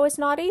DiCaprio is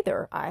not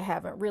either. I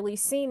haven't really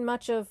seen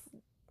much of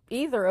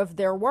either of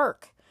their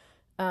work.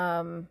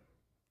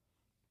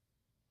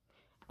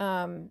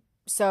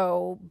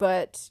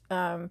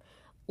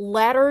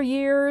 Latter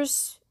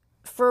years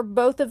for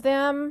both of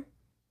them,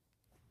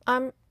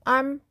 I'm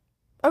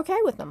okay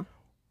with them.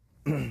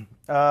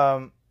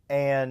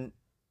 And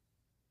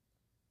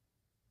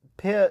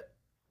Pitt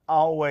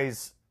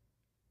always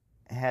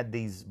had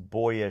these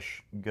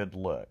boyish good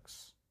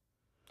looks.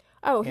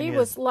 Oh, In he his-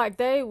 was like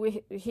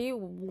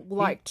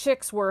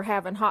chicks were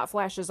having hot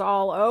flashes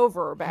all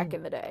over back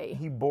in the day.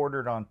 He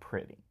bordered on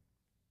pretty.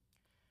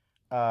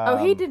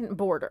 He didn't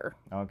border.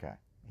 Okay.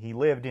 He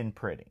lived in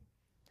pretty.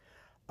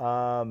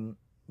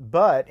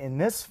 But in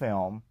this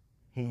film,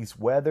 he's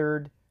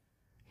weathered.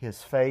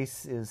 His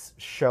face is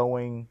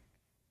showing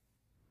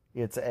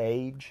its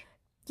age.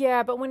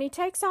 Yeah, but when he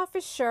takes off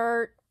his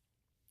shirt,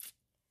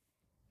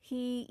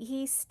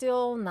 he's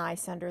still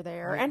nice under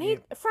there. Like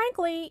And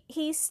frankly,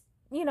 he's,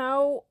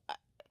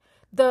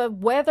 the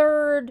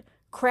weathered,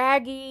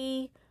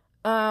 craggy,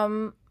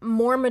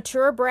 more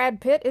mature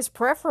Brad Pitt is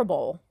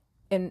preferable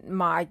in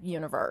my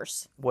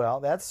universe. Well,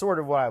 that's sort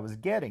of what I was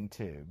getting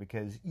to,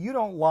 because you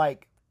don't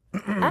like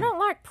I don't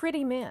like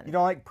pretty men. you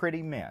don't like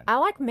pretty men. I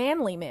like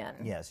manly men.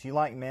 Yes, you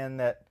like men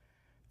that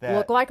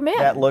Look like men.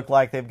 that look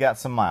like they've got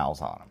some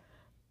miles on them,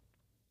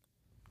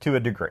 to a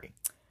degree.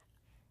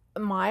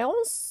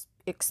 Miles,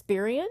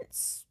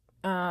 experience,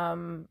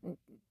 dude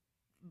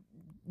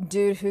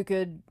who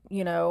could,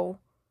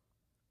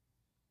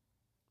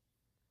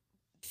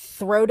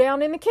 throw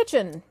down in the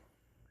kitchen.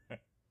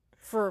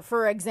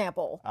 For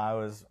example. I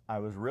was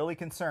really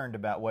concerned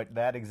about what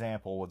that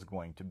example was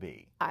going to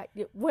be.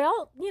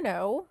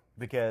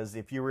 Because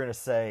if you were going to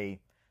say,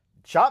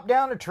 chop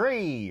down a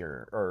tree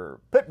or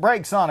put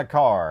brakes on a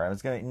car, I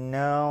was going to,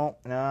 no,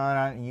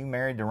 you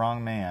married the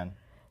wrong man.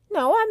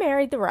 No, I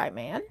married the right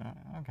man.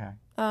 Okay.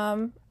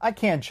 I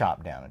can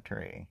chop down a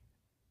tree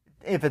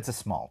if it's a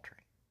small tree.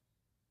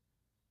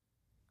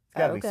 It's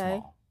got to be Okay.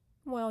 small.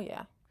 Well,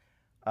 yeah.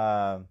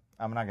 I'm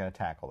not going to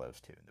tackle those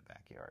two in the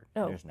backyard.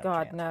 Oh, There's no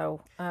God, chance.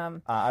 no.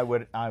 I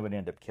would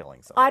end up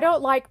killing someone. I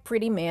don't like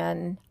pretty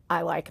men.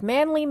 I like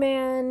manly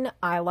men.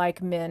 I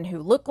like men who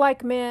look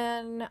like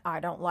men. I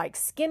don't like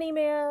skinny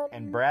men.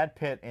 And Brad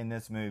Pitt in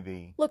this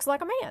movie looks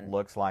like a man.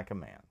 looks like a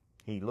man.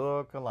 He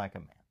look like a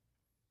man.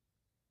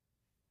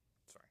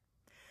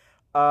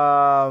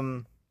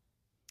 Sorry.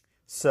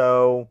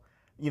 So,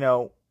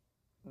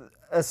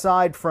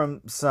 aside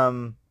from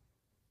some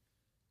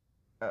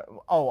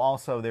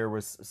also there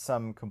was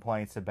some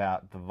complaints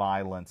about the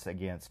violence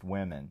against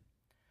women,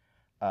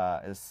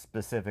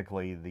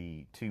 specifically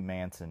the two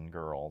Manson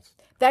girls.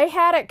 They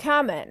had it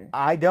coming.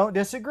 I don't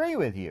disagree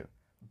with you,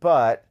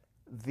 but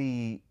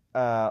the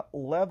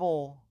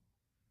level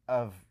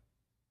of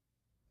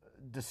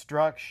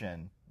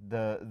destruction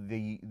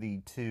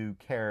the two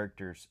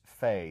characters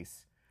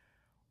face,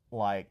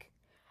 like,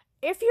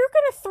 If you're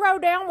going to throw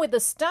down with a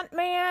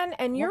stuntman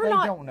and you're they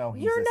not, don't know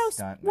he's you're a no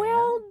stuntman.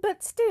 well,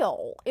 but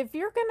still, if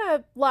you're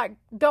going to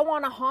go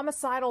on a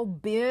homicidal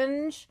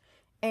binge,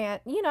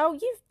 and you're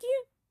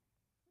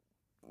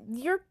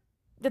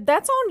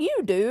that's on you,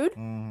 dude.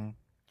 Mm-hmm.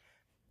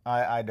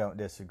 I don't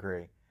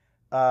disagree,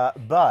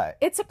 but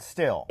It's a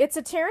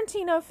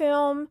Tarantino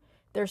film.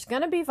 There's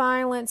going to be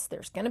violence.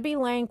 There's going to be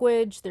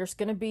language. There's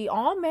going to be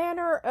all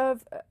manner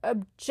of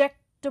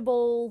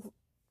objectable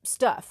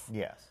stuff.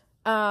 Yes.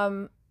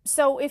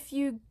 So if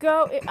you're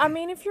going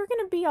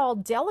to be all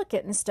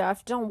delicate and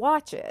stuff, don't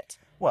watch it.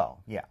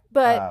 Well, yeah.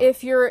 But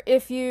if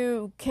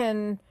you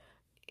can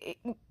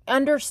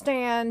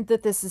understand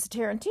that this is a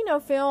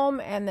Tarantino film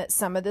and that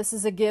some of this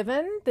is a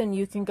given, then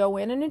you can go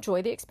in and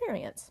enjoy the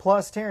experience.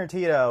 Plus,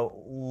 Tarantino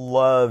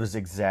loves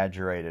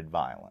exaggerated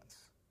violence.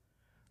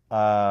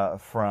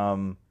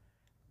 From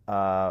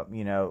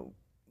the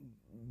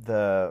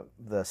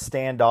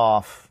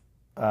standoff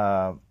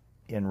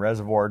in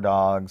Reservoir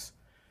Dogs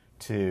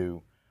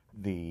to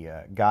the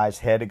guy's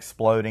head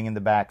exploding in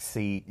the back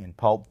seat in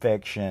Pulp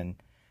Fiction.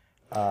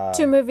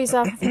 Two movies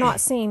I've not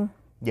seen.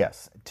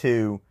 Yes,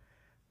 to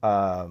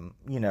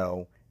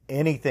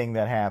anything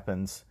that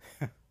happens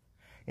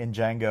in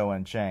Django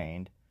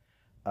Unchained,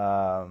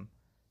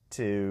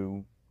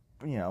 to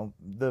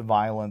the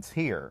violence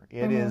here.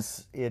 It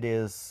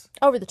is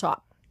Over the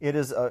top. It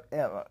is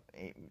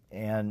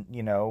and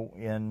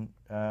in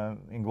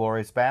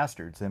Inglourious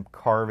Bastards, them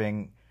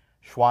carving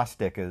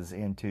swastikas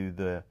into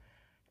the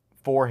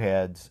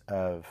foreheads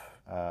of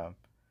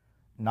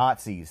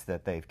Nazis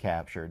that they've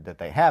captured, that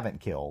they haven't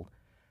killed,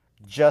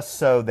 just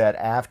so that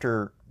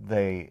after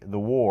the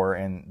war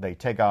and they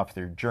take off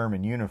their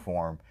German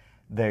uniform,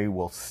 they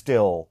will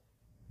still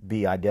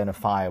be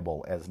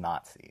identifiable as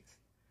Nazis.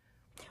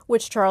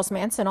 Which Charles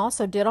Manson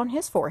also did on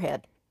his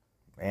forehead.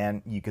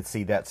 And you could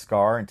see that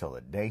scar until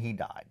the day he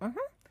died.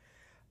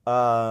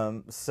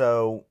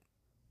 So,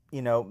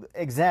 you know,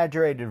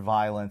 exaggerated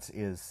violence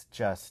is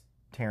just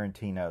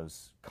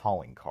Tarantino's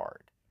calling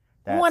card.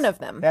 One of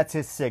them. That's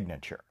his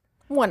signature.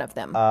 One of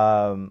them.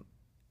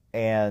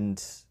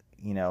 And,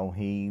 you know,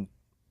 he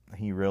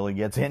really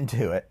gets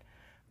into it.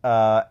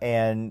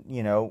 And,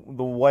 you know,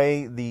 the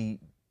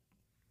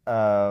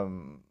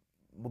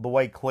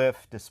way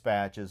Cliff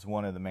dispatches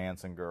one of the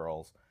Manson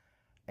girls,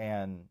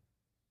 and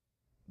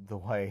the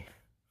way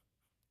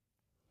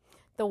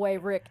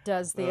Rick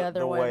does the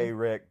other one. The way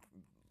Rick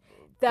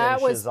that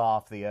finishes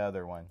off the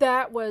other one.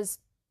 That was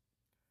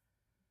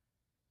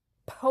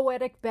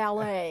poetic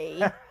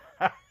ballet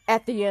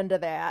at the end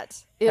of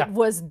that. It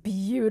was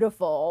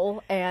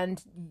beautiful,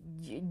 and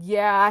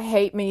yeah,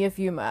 hate me if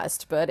you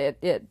must, but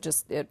it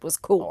was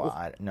cool. Oh,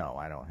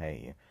 I don't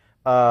hate you.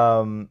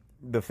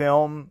 The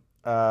film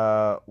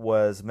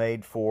was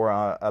made for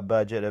a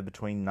budget of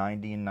between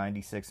 $90 and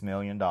 $96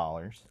 million.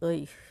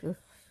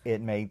 It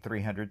made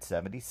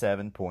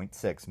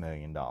 $377.6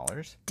 million.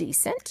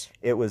 Decent.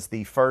 It was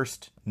the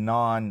first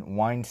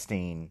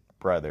non-Weinstein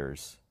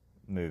Brothers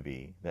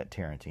movie that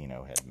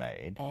Tarantino had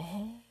made.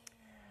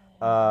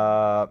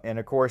 And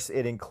of course,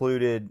 it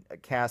included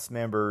cast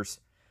members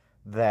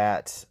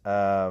that,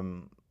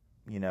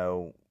 you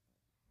know,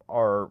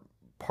 are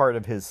part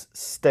of his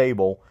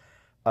stable,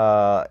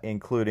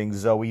 including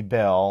Zoe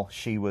Bell.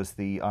 She was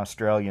the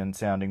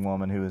Australian-sounding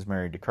woman who was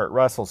married to Kurt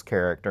Russell's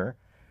character.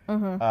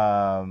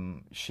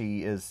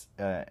 She is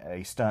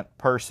a stunt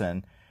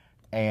person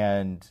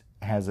and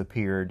has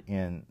appeared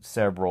in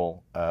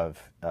several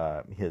of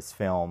his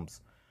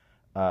films.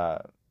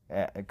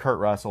 Kurt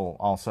Russell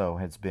also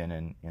has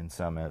been in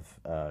some of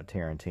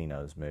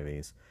Tarantino's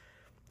movies.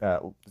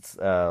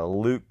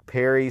 Luke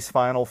Perry's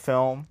final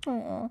film.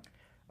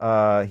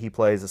 He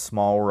plays a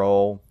small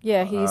role.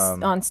 Yeah, he's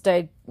on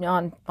screen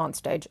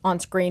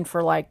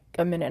for like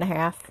a minute and a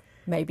half,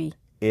 maybe.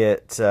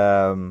 It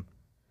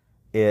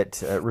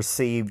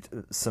received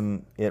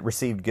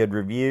good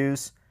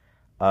reviews.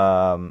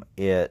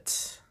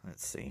 Let's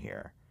see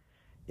here.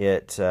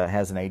 It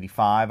has an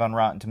 85 on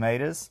Rotten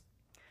Tomatoes,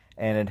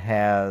 and it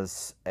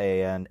has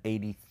an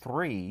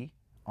 83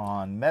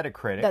 on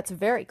Metacritic. That's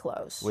very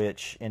close.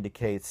 Which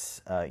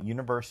indicates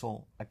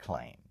universal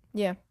acclaim.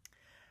 Yeah.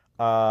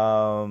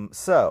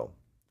 So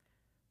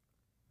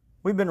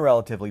we've been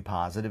relatively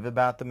positive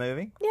about the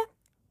movie. Yeah.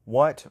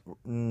 What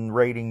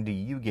rating do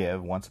you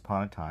give Once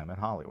Upon a Time in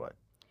Hollywood?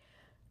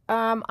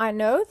 I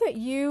know that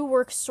you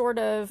were sort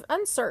of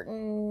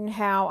uncertain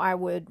how I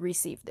would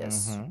receive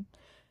this.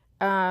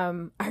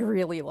 I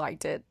really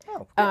liked it.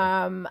 Oh,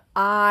 cool.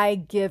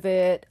 I give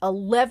it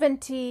 11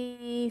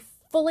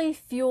 fully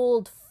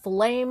fueled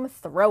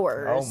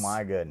flamethrowers. Oh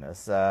my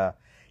goodness.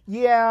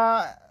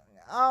 Yeah,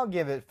 I'll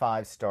give it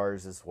 5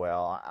 stars as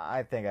well.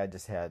 I think I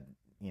just had,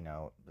 you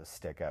know, the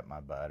stick up my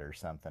butt or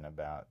something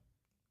about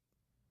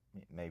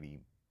maybe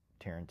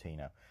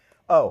Tarantino.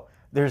 Oh,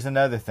 there's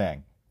another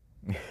thing.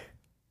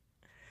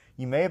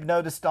 You may have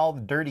noticed all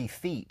the dirty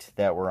feet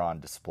that were on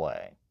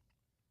display.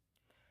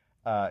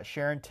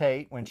 Sharon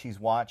Tate, when she's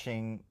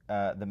watching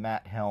the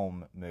Matt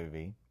Helm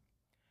movie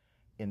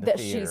in the theater.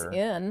 That she's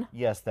in.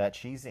 Yes, that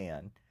she's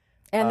in.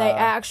 And they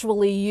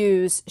actually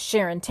use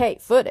Sharon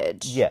Tate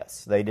footage.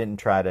 Yes, they didn't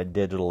try to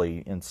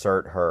digitally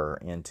insert her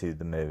into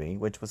the movie,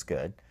 which was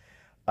good.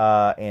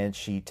 And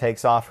she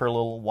takes off her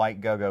little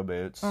white go-go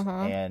boots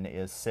and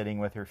is sitting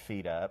with her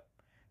feet up,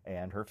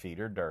 and her feet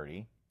are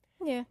dirty.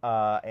 Yeah.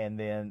 And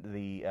then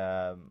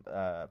the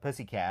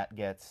pussycat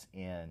gets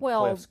in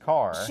Cliff's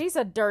car. She's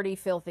a dirty,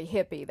 filthy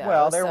hippie, though.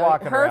 Well, they're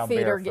walking around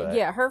feet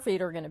barefoot. her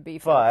feet are going to be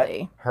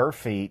filthy. But her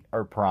feet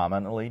are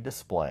prominently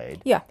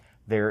displayed. Yeah.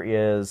 There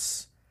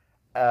is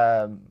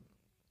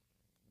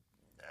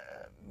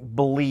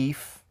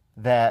belief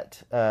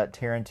that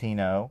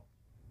Tarantino,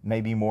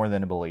 maybe more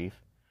than a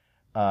belief,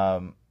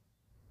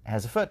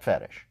 has a foot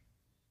fetish.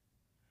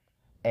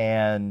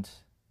 And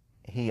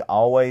he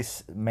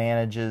always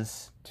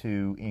manages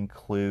to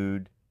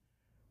include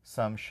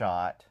some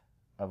shot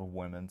of a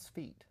woman's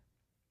feet.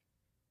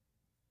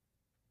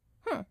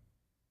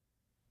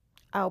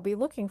 I'll be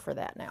looking for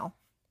that now.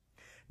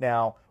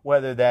 Now,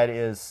 whether that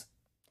is...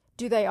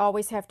 Do they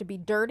always have to be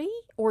dirty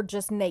or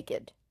just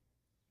naked?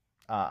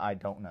 I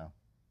don't know.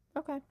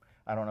 Okay.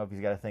 I don't know if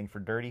he's got a thing for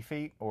dirty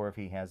feet or if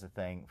he has a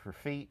thing for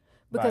feet.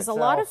 Because a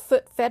lot of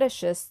foot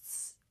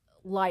fetishists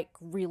like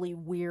really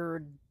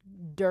weird,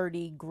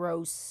 dirty,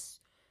 gross,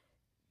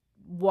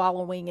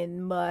 wallowing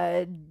in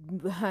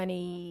mud,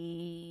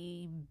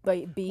 honey,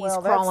 bees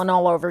crawling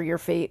all over your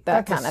feet,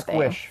 that kind of thing.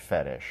 That's a squish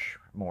fetish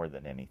more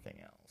than anything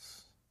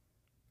else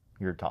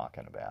you're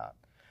talking about.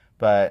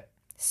 But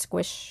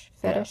squish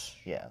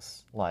fetish?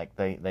 Yes. Like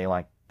they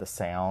like the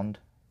sound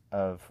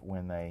of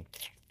when they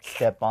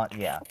step on,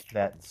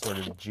 that sort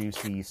of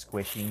juicy,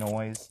 squishy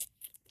noise.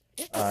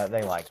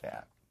 They like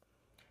that.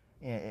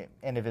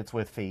 And if it's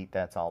with feet,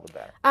 that's all the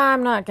better.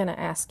 I'm not going to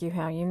ask you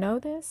how you know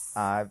this.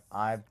 I've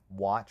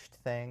watched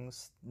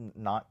things,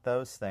 not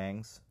those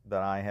things,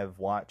 but I have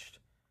watched,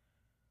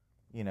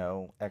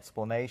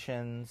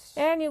 explanations.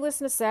 And you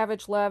listen to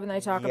Savage Love, and they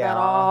talk Yeah. about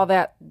all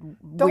that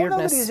Don't know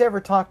weirdness. that he's ever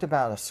talked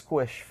about a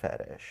squish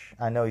fetish.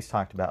 I know he's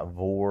talked about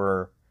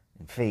vor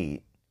and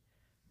feet,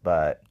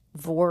 but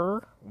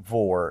Vor.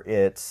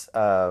 it's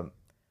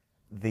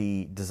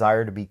the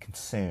desire to be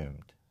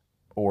consumed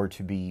or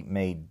to be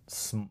made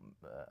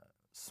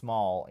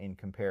small in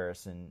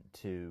comparison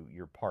to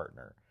your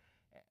partner,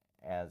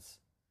 as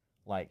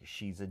like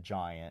she's a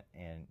giant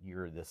and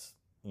you're this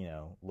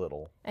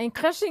little, And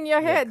crushing your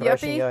head,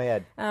 crushing yuppie. your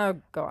head. Oh,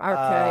 God.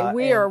 Okay,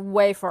 we and- are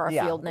way far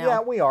Yeah, afield now.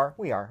 yeah, we are.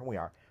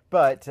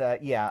 But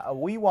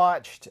we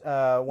watched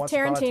Once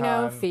Upon a Tarantino,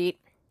 Time. feet.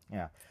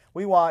 Yeah,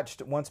 we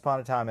watched Once Upon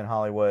a Time in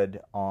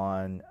Hollywood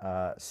on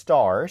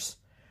Stars,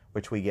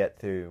 which we get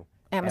through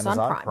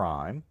Amazon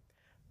Prime.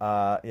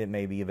 It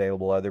may be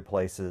available other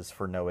places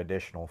for no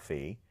additional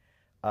fee,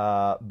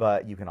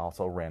 but you can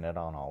also rent it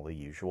on all the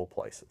usual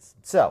places.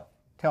 So,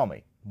 tell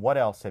me, what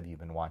else have you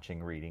been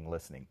watching, reading,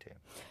 listening to?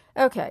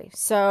 Okay,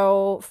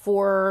 so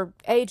for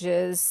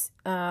ages,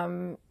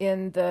 in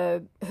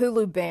the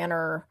Hulu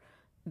banner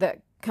that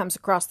comes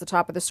across the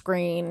top of the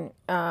screen,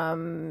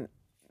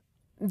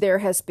 there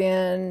has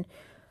been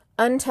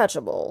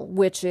Untouchable,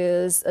 which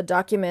is a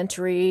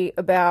documentary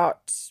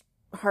about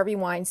Harvey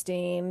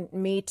Weinstein,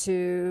 Me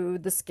Too,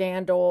 the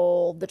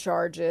scandal, the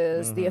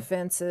charges, the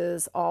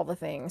offenses, all the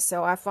things.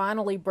 So I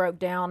finally broke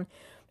down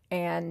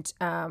and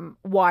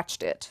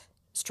watched it,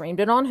 streamed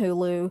it on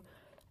Hulu.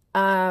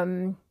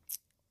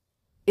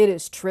 It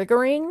is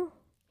triggering.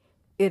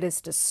 It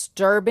is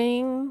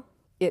disturbing.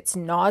 It's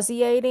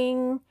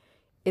nauseating.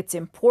 It's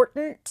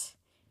important.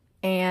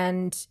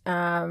 And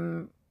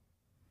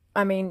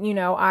I mean,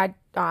 I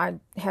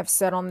have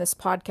said on this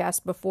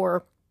podcast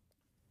before,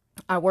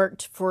 I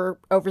worked for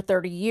over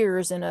 30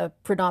 years in a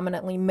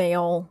predominantly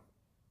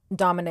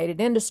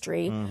male-dominated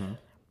industry,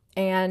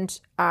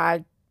 and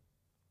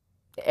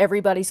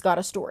everybody's got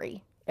a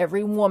story.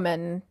 Every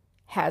woman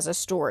has a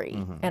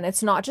story, and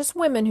it's not just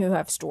women who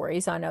have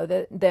stories. I know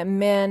that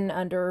men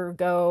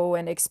undergo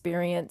and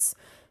experience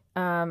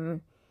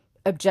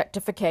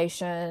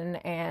objectification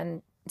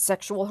and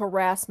sexual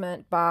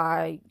harassment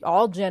by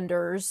all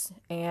genders,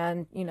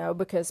 and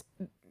because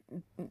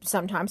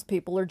sometimes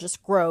people are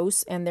just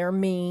gross and they're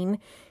mean,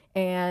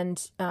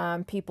 and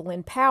people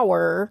in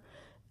power,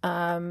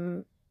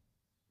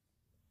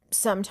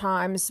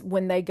 sometimes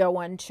when they go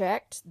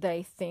unchecked,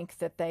 they think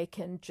that they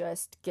can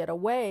just get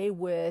away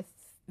with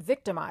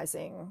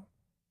victimizing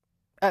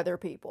other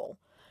people.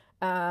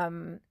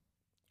 I'm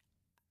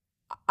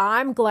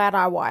glad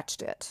I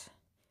watched it.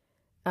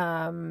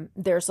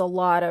 There's a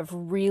lot of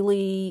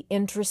really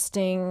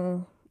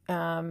interesting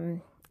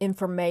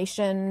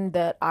information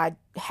that I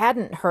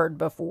hadn't heard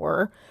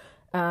before.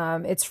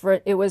 It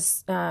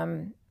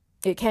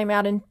came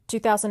out in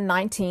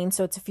 2019,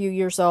 so it's a few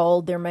years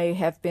old. There may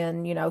have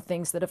been,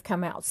 things that have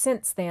come out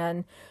since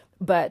then,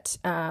 but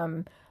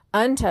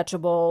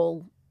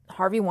Untouchable,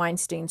 Harvey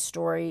Weinstein's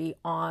story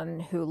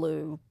on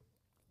Hulu,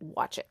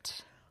 watch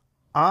it.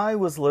 I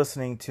was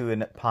listening to a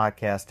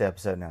podcast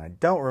episode, and I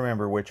don't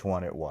remember which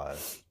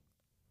podcast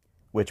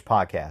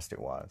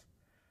it was,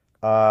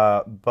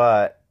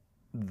 but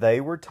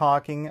they were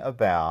talking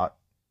about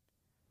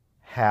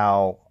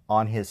how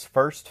on his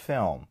first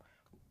film,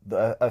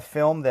 a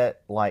film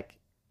that, like,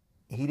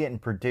 he didn't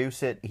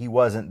produce it, he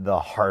wasn't the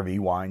Harvey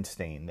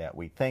Weinstein that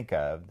we think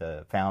of,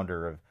 the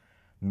founder of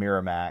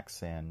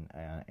Miramax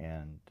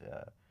and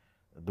the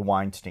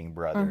Weinstein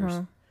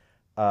brothers.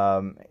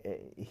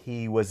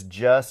 He was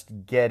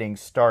just getting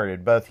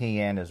started, both he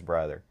and his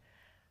brother.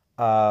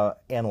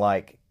 And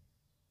like,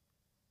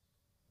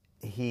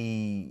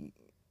 he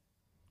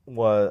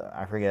was,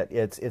 I forget,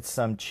 it's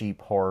some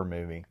cheap horror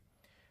movie.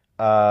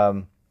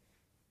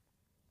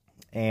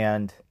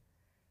 And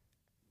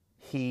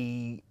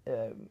he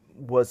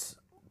was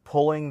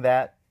pulling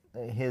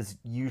his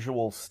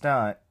usual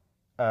stunt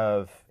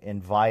of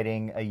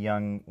inviting a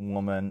young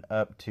woman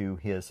up to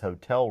his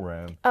hotel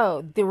room.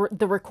 Oh, the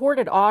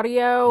recorded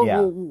audio?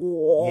 Yeah.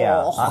 Whoa.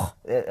 Yeah,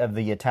 of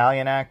the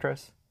Italian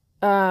actress.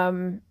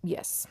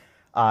 Yes.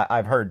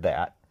 I've heard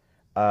that.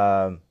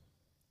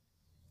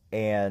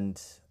 And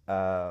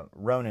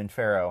Ronan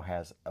Farrow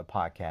has a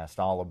podcast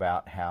all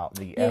about how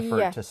the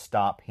effort to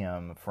stop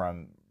him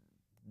from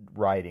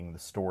writing the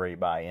story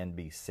by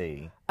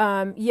NBC.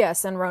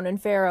 Yes, and Ronan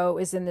Farrow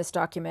is in this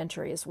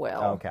documentary as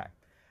well. Okay.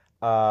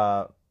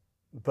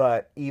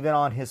 But even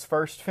on his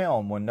first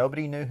film, when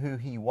nobody knew who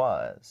he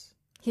was,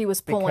 he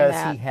was pulling because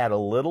that. he had a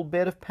little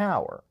bit of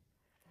power.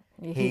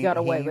 He got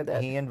away with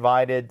it. He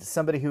invited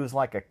somebody who was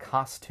like a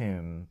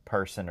costume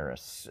person or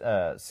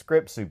a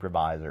script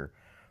supervisor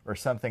or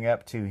something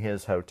up to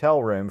his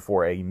hotel room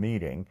for a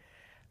meeting,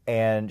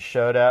 and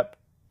showed up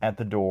at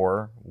the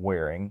door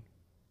wearing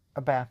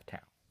a bath towel.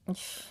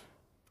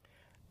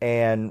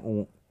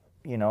 And,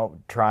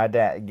 tried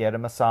to get a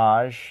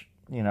massage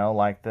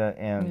like the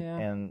Yeah.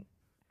 and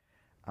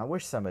I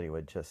wish somebody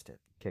would just have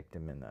kicked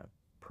him in the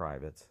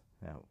privates.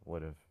 That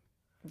would have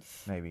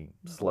maybe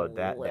slowed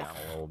that Blech. down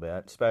a little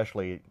bit,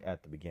 especially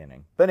at the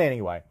beginning. But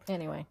anyway,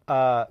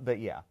 but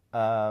yeah,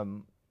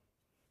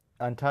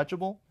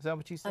 Untouchable, is that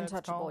what you said? Untouchable,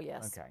 it's called?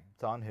 yes. Okay,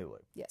 it's on Hulu.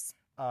 Yes.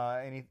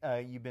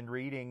 You've been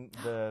reading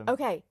the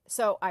Okay,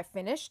 so I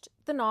finished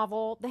the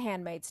novel, The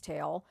Handmaid's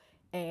Tale,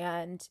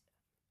 and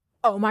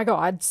oh my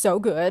God, so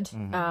good.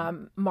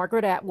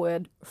 Margaret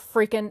Atwood,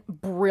 freaking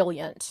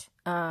brilliant.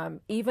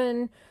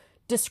 Even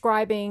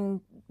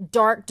describing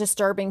dark,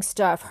 disturbing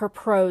stuff, her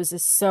prose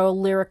is so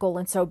lyrical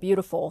and so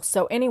beautiful.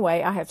 So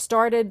anyway, I have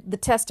started The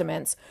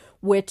Testaments,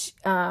 which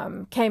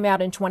came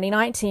out in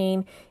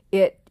 2019.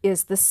 It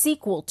is the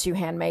sequel to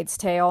Handmaid's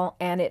Tale,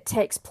 and it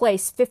takes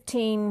place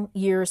 15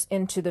 years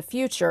into the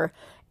future,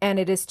 and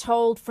it is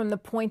told from the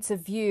points of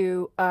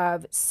view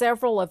of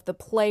several of the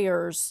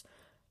players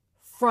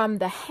from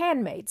The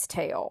Handmaid's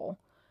Tale.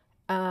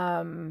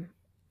 And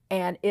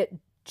it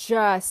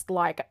just,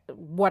 like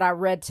what I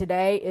read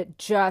today, it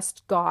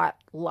just got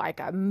like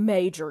a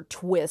major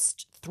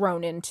twist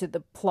thrown into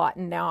the plot,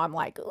 and now I'm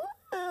like, ooh,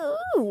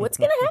 what's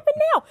going to happen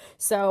now?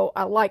 So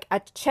I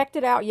checked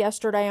it out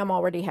yesterday. I'm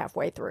already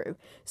halfway through.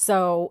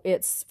 So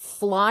it's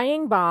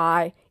flying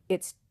by.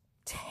 It's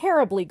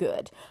terribly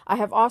good. I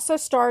have also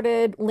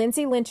started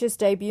Lindsay Lynch's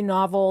debut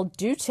novel,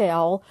 Do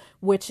Tell,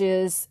 which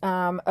is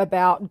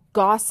about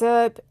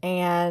gossip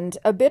and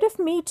a bit of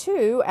Me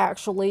Too,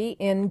 actually,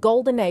 in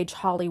Golden Age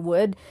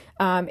Hollywood.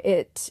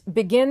 It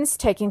begins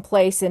taking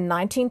place in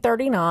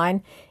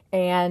 1939,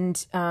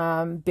 and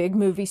big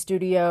movie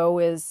studio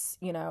is,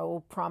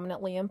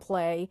 prominently in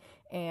play,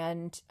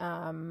 and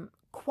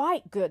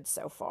quite good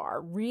so far.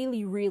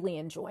 Really, really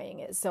enjoying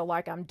it. So,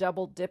 I'm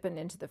double dipping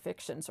into the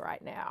fictions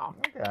right now.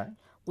 Okay.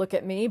 Look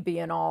at me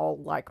being all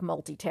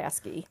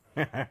multitasky.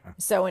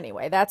 So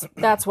anyway,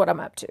 that's what I'm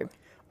up to.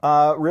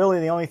 Really,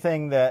 the only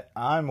thing that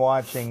I'm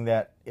watching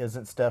that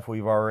isn't stuff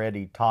we've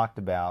already talked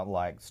about,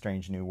 like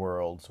Strange New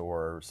Worlds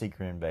or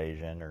Secret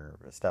Invasion or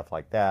stuff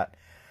like that.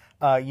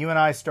 You and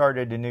I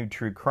started a new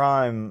true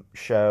crime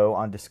show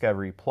on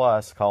Discovery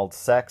Plus called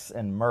Sex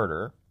and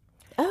Murder.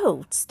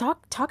 Oh,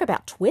 talk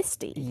about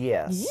twisty.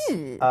 Yes.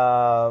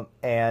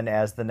 And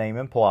as the name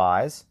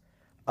implies,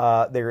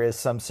 there is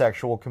some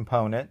sexual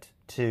component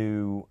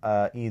to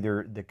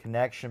either the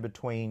connection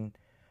between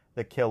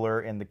the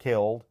killer and the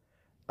killed,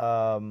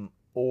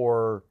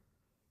 or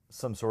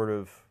some sort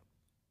of,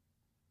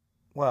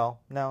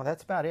 well, no,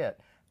 that's about it.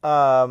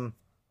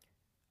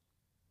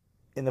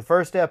 In the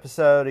first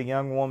episode, a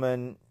young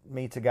woman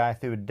meets a guy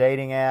through a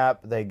dating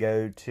app. They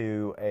go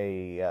to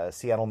a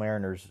Seattle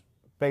Mariners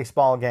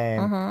baseball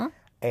game,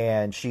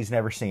 and she's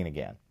never seen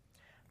again.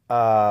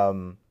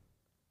 And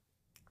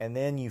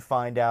then you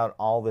find out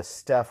all this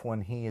stuff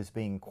when he is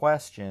being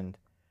questioned,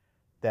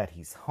 that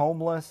he's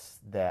homeless,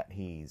 that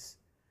he's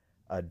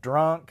a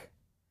drunk.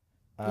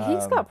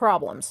 He's got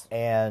problems.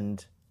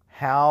 And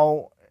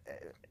how,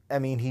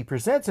 he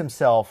presents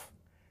himself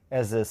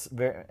as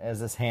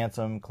this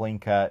handsome,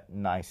 clean-cut,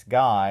 nice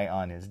guy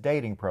on his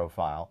dating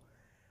profile,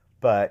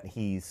 but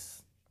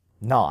he's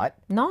not.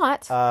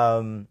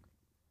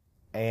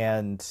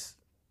 And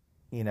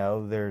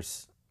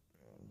there's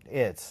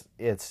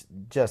it's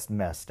just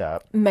messed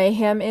up.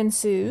 Mayhem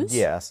ensues.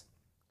 Yes.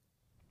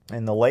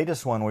 And the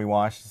latest one we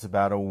watched is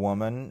about a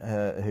woman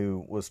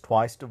who was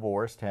twice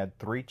divorced, had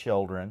 3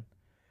 children,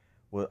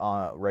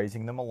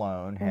 raising them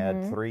alone,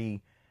 had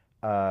 3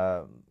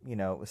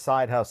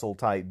 side hustle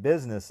type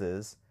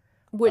businesses,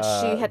 which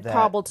she had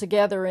cobbled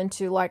together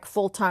into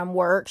full-time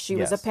work. She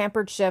was a Yes.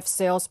 Pampered Chef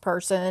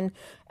salesperson,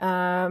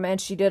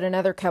 and she did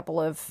another couple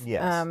of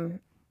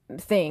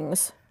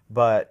things.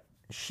 But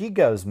she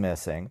goes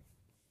missing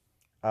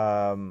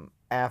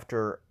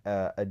after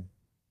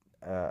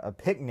a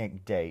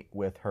picnic date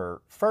with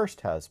her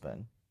first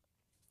husband.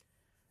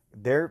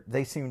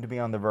 They seem to be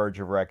on the verge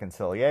of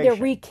reconciliation.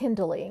 They're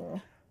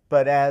rekindling.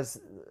 But as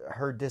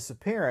her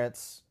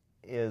disappearance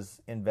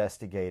is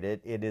investigated,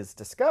 it is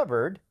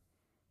discovered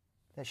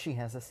that she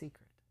has a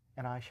secret.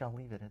 And I shall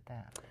leave it at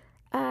that.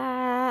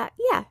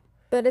 Yeah.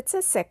 But it's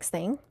a sex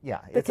thing. Yeah.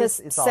 Because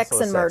it's sex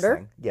also a and murder.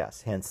 thing.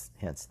 Yes, hence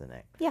the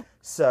name. Yeah.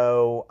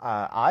 So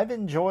I've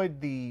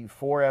enjoyed the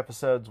 4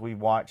 episodes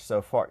we've watched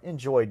so far.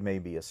 Enjoyed may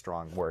be a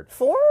strong word.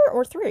 4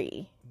 or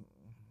 3?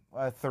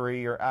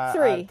 3 or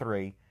 3.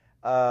 3.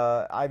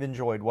 I've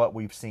enjoyed what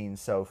we've seen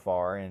so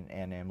far, and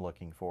am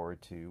looking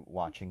forward to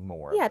watching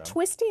more. Yeah, of them.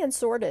 twisty and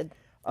sordid.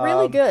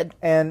 Really good.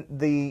 And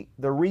the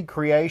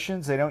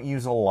recreations, they don't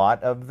use a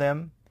lot of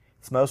them.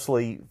 It's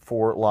mostly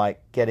for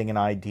getting an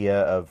idea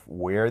of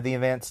where the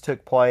events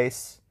took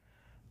place,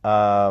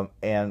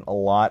 and a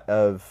lot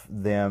of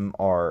them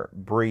are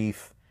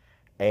brief,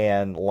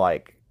 and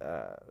the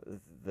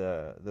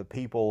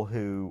people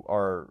who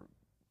are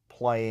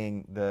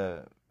playing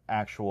the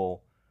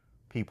actual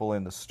people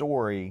in the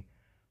story,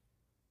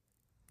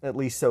 at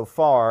least so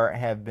far,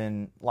 have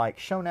been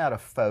shown out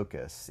of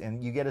focus,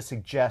 and you get a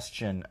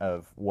suggestion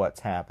of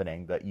what's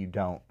happening that you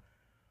don't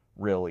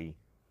really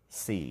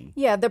see.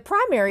 Yeah, the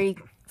primary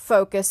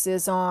focus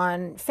is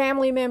on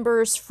family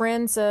members,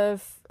 friends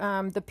of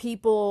the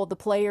people, the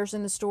players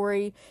in the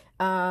story,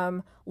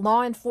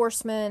 law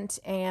enforcement,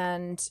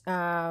 and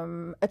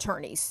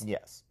attorneys.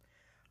 Yes.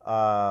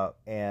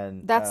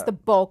 And That's the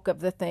bulk of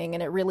the thing,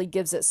 and it really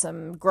gives it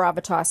some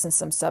gravitas and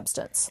some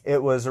substance.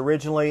 it was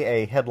originally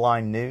a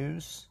headline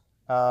news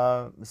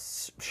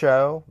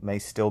show, may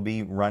still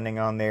be running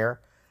on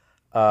there.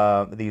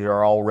 These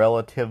are all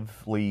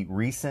relatively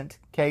recent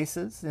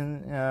cases,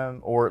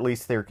 or at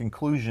least their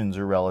conclusions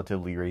are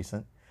relatively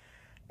recent,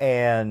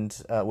 and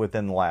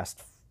within the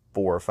last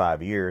 4 or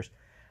 5 years.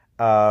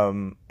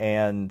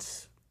 And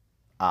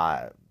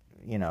I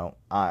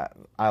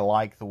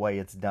like the way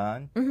it's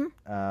done.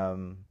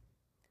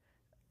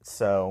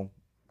 So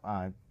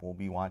I will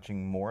be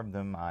watching more of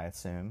them, I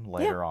assume,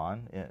 later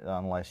on,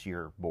 unless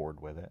you're bored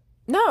with it.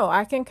 No,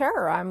 I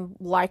concur. I'm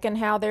liking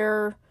how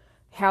they're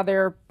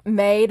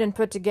made and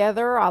put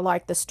together. I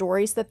like the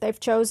stories that they've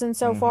chosen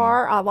so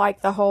far. I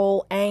like the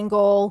whole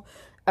angle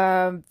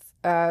of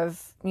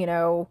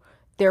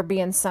there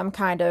being some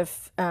kind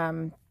of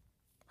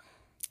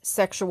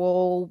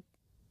sexual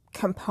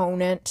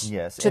component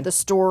to the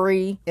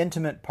story.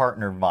 Intimate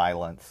partner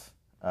violence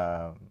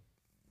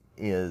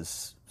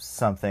is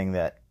something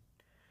that,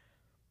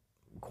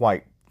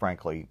 quite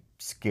frankly,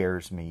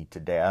 scares me to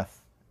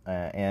death,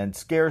 and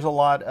scares a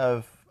lot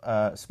of,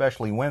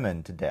 especially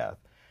women, to death,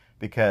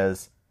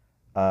 because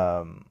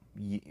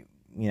you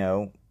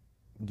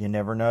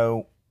never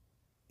know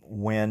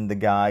when the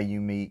guy you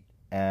meet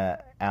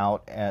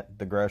out at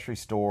the grocery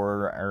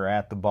store or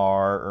at the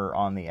bar or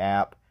on the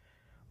app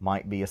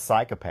might be a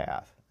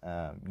psychopath.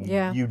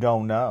 You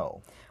don't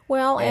know.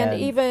 Well, and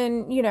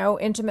even,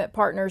 intimate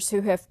partners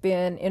who have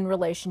been in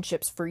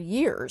relationships for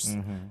years,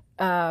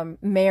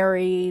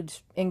 married,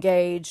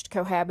 engaged,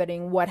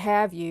 cohabiting, what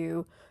have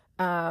you,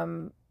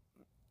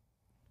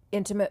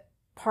 intimate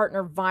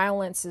partner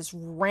violence is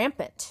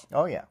rampant.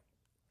 Oh, yeah.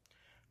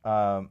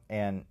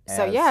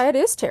 It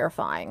is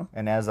terrifying.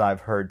 And as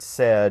I've heard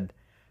said,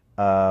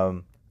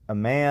 when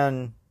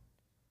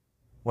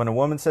a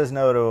woman says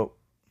no to,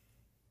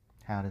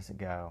 how does it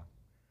go?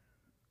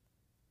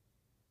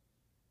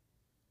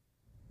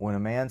 When a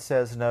man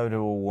says no to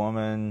a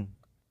woman,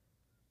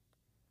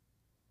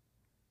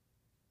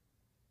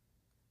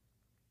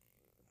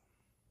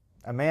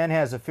 a man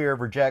has a fear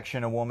of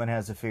rejection, a woman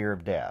has a fear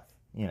of death.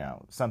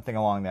 Something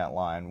along that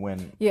line.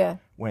 When there's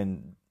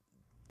when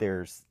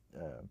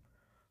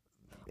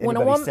anybody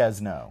a woman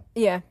says no.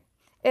 Yeah,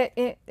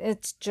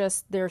 it's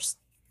just there's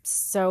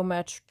so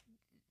much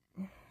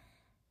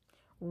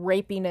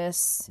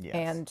rapiness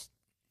and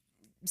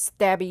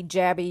stabby,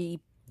 jabby,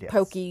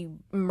 pokey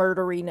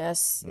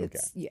murderiness.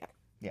 It's yeah.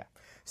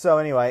 So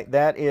anyway,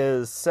 that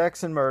is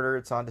Sex and Murder.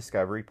 It's on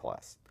Discovery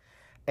Plus.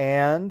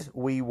 And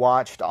we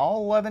watched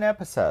all 11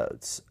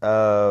 episodes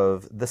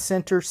of The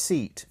Center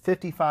Seat,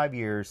 55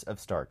 years of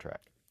Star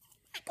Trek.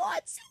 Oh my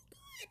God, so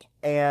good.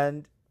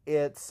 And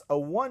it's a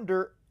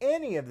wonder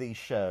any of these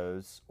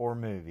shows or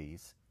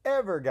movies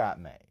ever got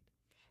made.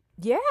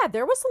 Yeah,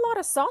 there was a lot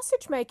of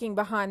sausage making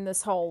behind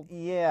this whole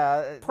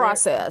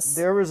process.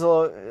 There was a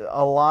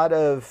lot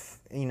of,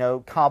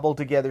 cobbled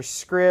together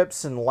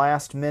scripts and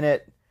last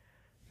minute,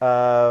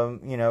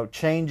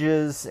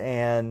 changes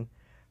and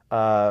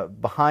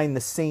behind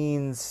the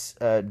scenes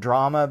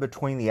drama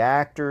between the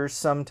actors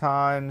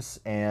sometimes.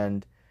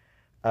 And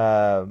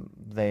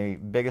the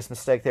biggest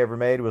mistake they ever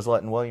made was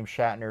letting William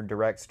Shatner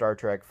direct Star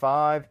Trek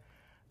V.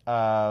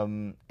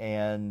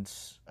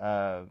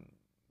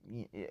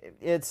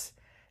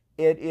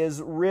 It is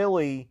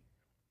really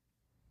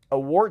a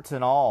warts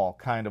and all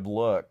kind of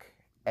look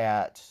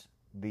at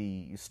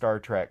the Star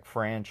Trek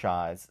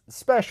franchise,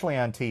 especially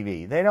on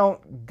TV. They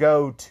don't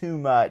go too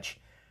much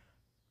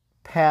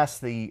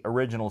past the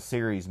original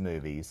series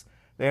movies.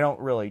 They don't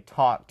really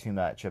talk too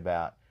much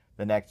about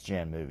the next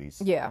gen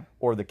movies,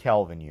 or the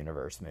Kelvin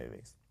universe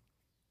movies.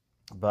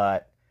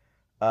 But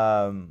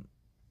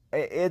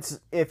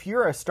if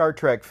you're a Star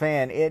Trek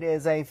fan, it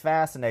is a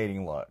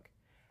fascinating look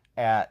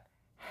at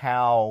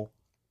how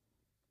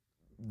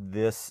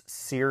this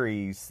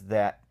series,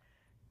 that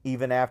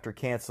even after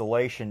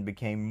cancellation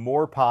became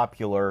more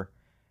popular,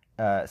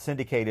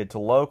 syndicated to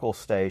local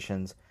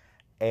stations,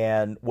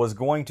 and was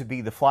going to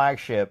be the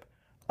flagship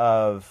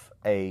of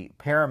a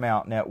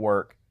Paramount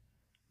network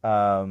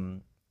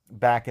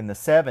back in the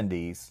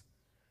 70s,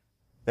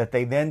 that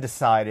they then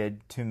decided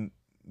to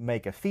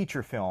make a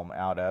feature film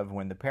out of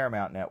when the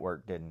Paramount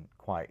network didn't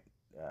quite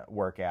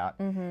work out,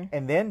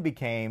 and then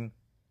became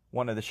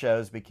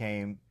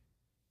the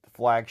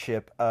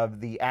flagship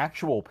of the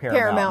actual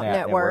Paramount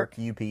Network,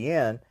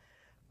 UPN,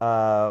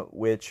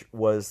 which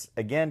was,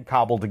 again,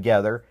 cobbled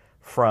together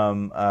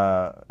from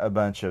a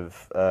bunch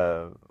of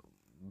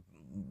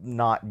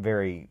not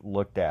very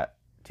looked at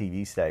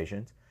TV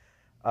stations.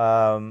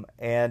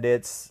 And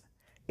it's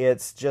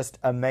just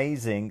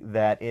amazing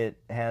that it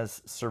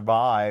has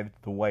survived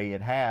the way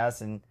it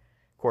has, and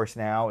of course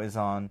now is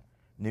on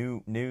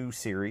new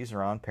series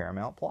are on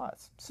Paramount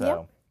Plus.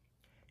 So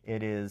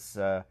it is.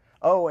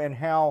 And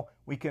how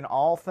we can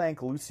all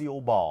thank Lucille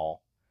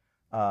Ball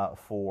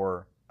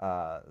for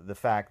the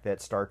fact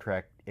that Star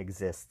Trek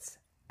exists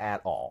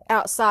at all.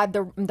 Outside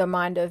the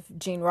mind of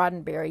Gene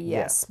Roddenberry, yes,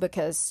 Yes.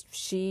 because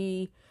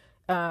she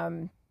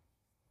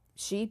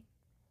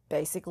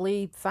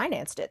basically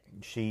financed it.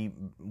 She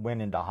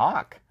went into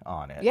hock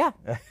on it. Yeah.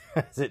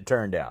 As it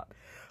turned out.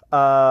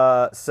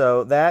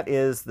 So that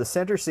is The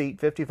Center Seat,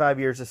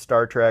 55 Years of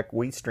Star Trek.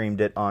 We streamed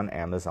it on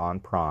Amazon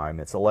Prime.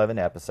 It's 11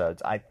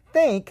 episodes. I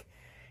think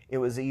it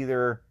was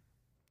either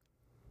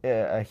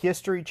a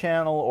History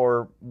Channel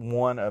or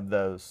one of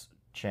those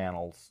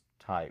channels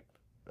type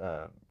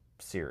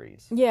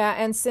series. Yeah,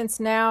 and since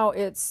now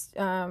it's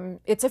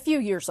a few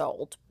years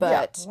old,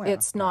 but Yeah, well,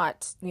 it's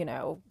not,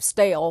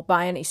 stale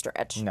by any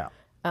stretch. No.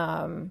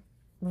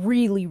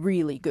 Really,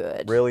 really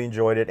good. Really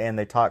enjoyed it, and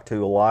they talked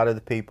to a lot of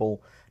the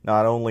people,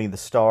 not only the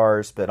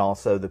stars, but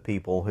also the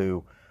people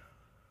who,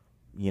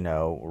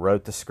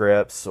 wrote the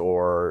scripts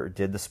or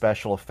did the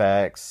special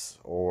effects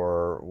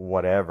or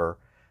whatever.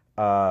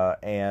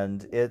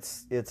 And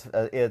it's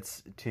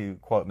to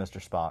quote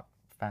Mr. Spock,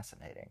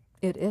 fascinating.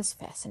 It is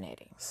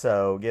fascinating.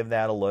 So give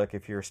that a look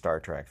if you're a Star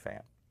Trek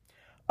fan.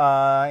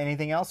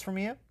 Anything else from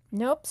you?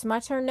 Nope, it's my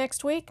turn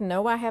next week.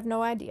 No, I have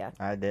no idea.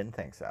 I didn't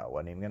think so. I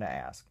wasn't even going to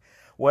ask.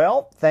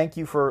 Well, thank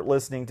you for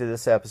listening to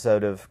this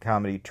episode of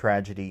Comedy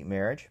Tragedy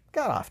Marriage.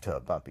 Got off to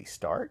a bumpy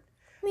start,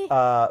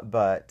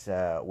 but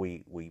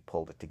we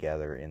pulled it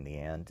together in the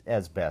end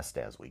as best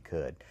as we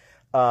could.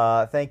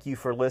 Thank you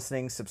for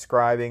listening,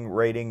 subscribing,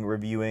 rating,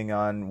 reviewing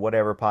on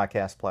whatever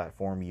podcast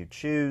platform you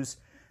choose.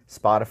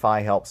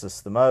 Spotify helps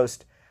us the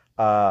most.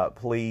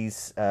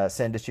 Please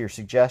send us your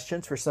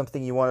suggestions for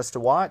something you want us to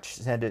watch.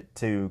 Send it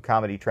to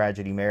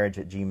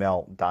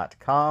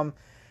comedytragedymarriage@gmail.com.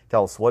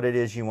 Tell us what it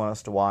is you want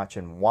us to watch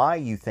and why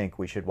you think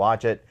we should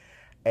watch it.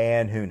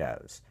 And who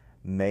knows,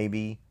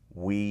 maybe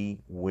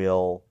we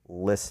will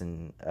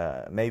listen.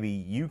 Maybe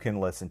you can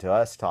listen to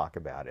us talk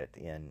about it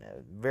in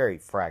a very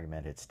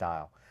fragmented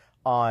style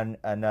on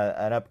an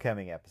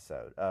upcoming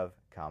episode of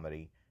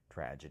Comedy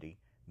Tragedy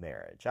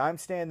Marriage. I'm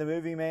Stan the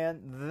Movie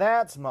Man.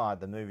 That's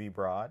Maud the Movie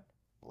Broad.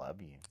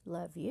 Love you.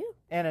 Love you.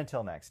 And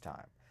until next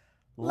time.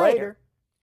 Later.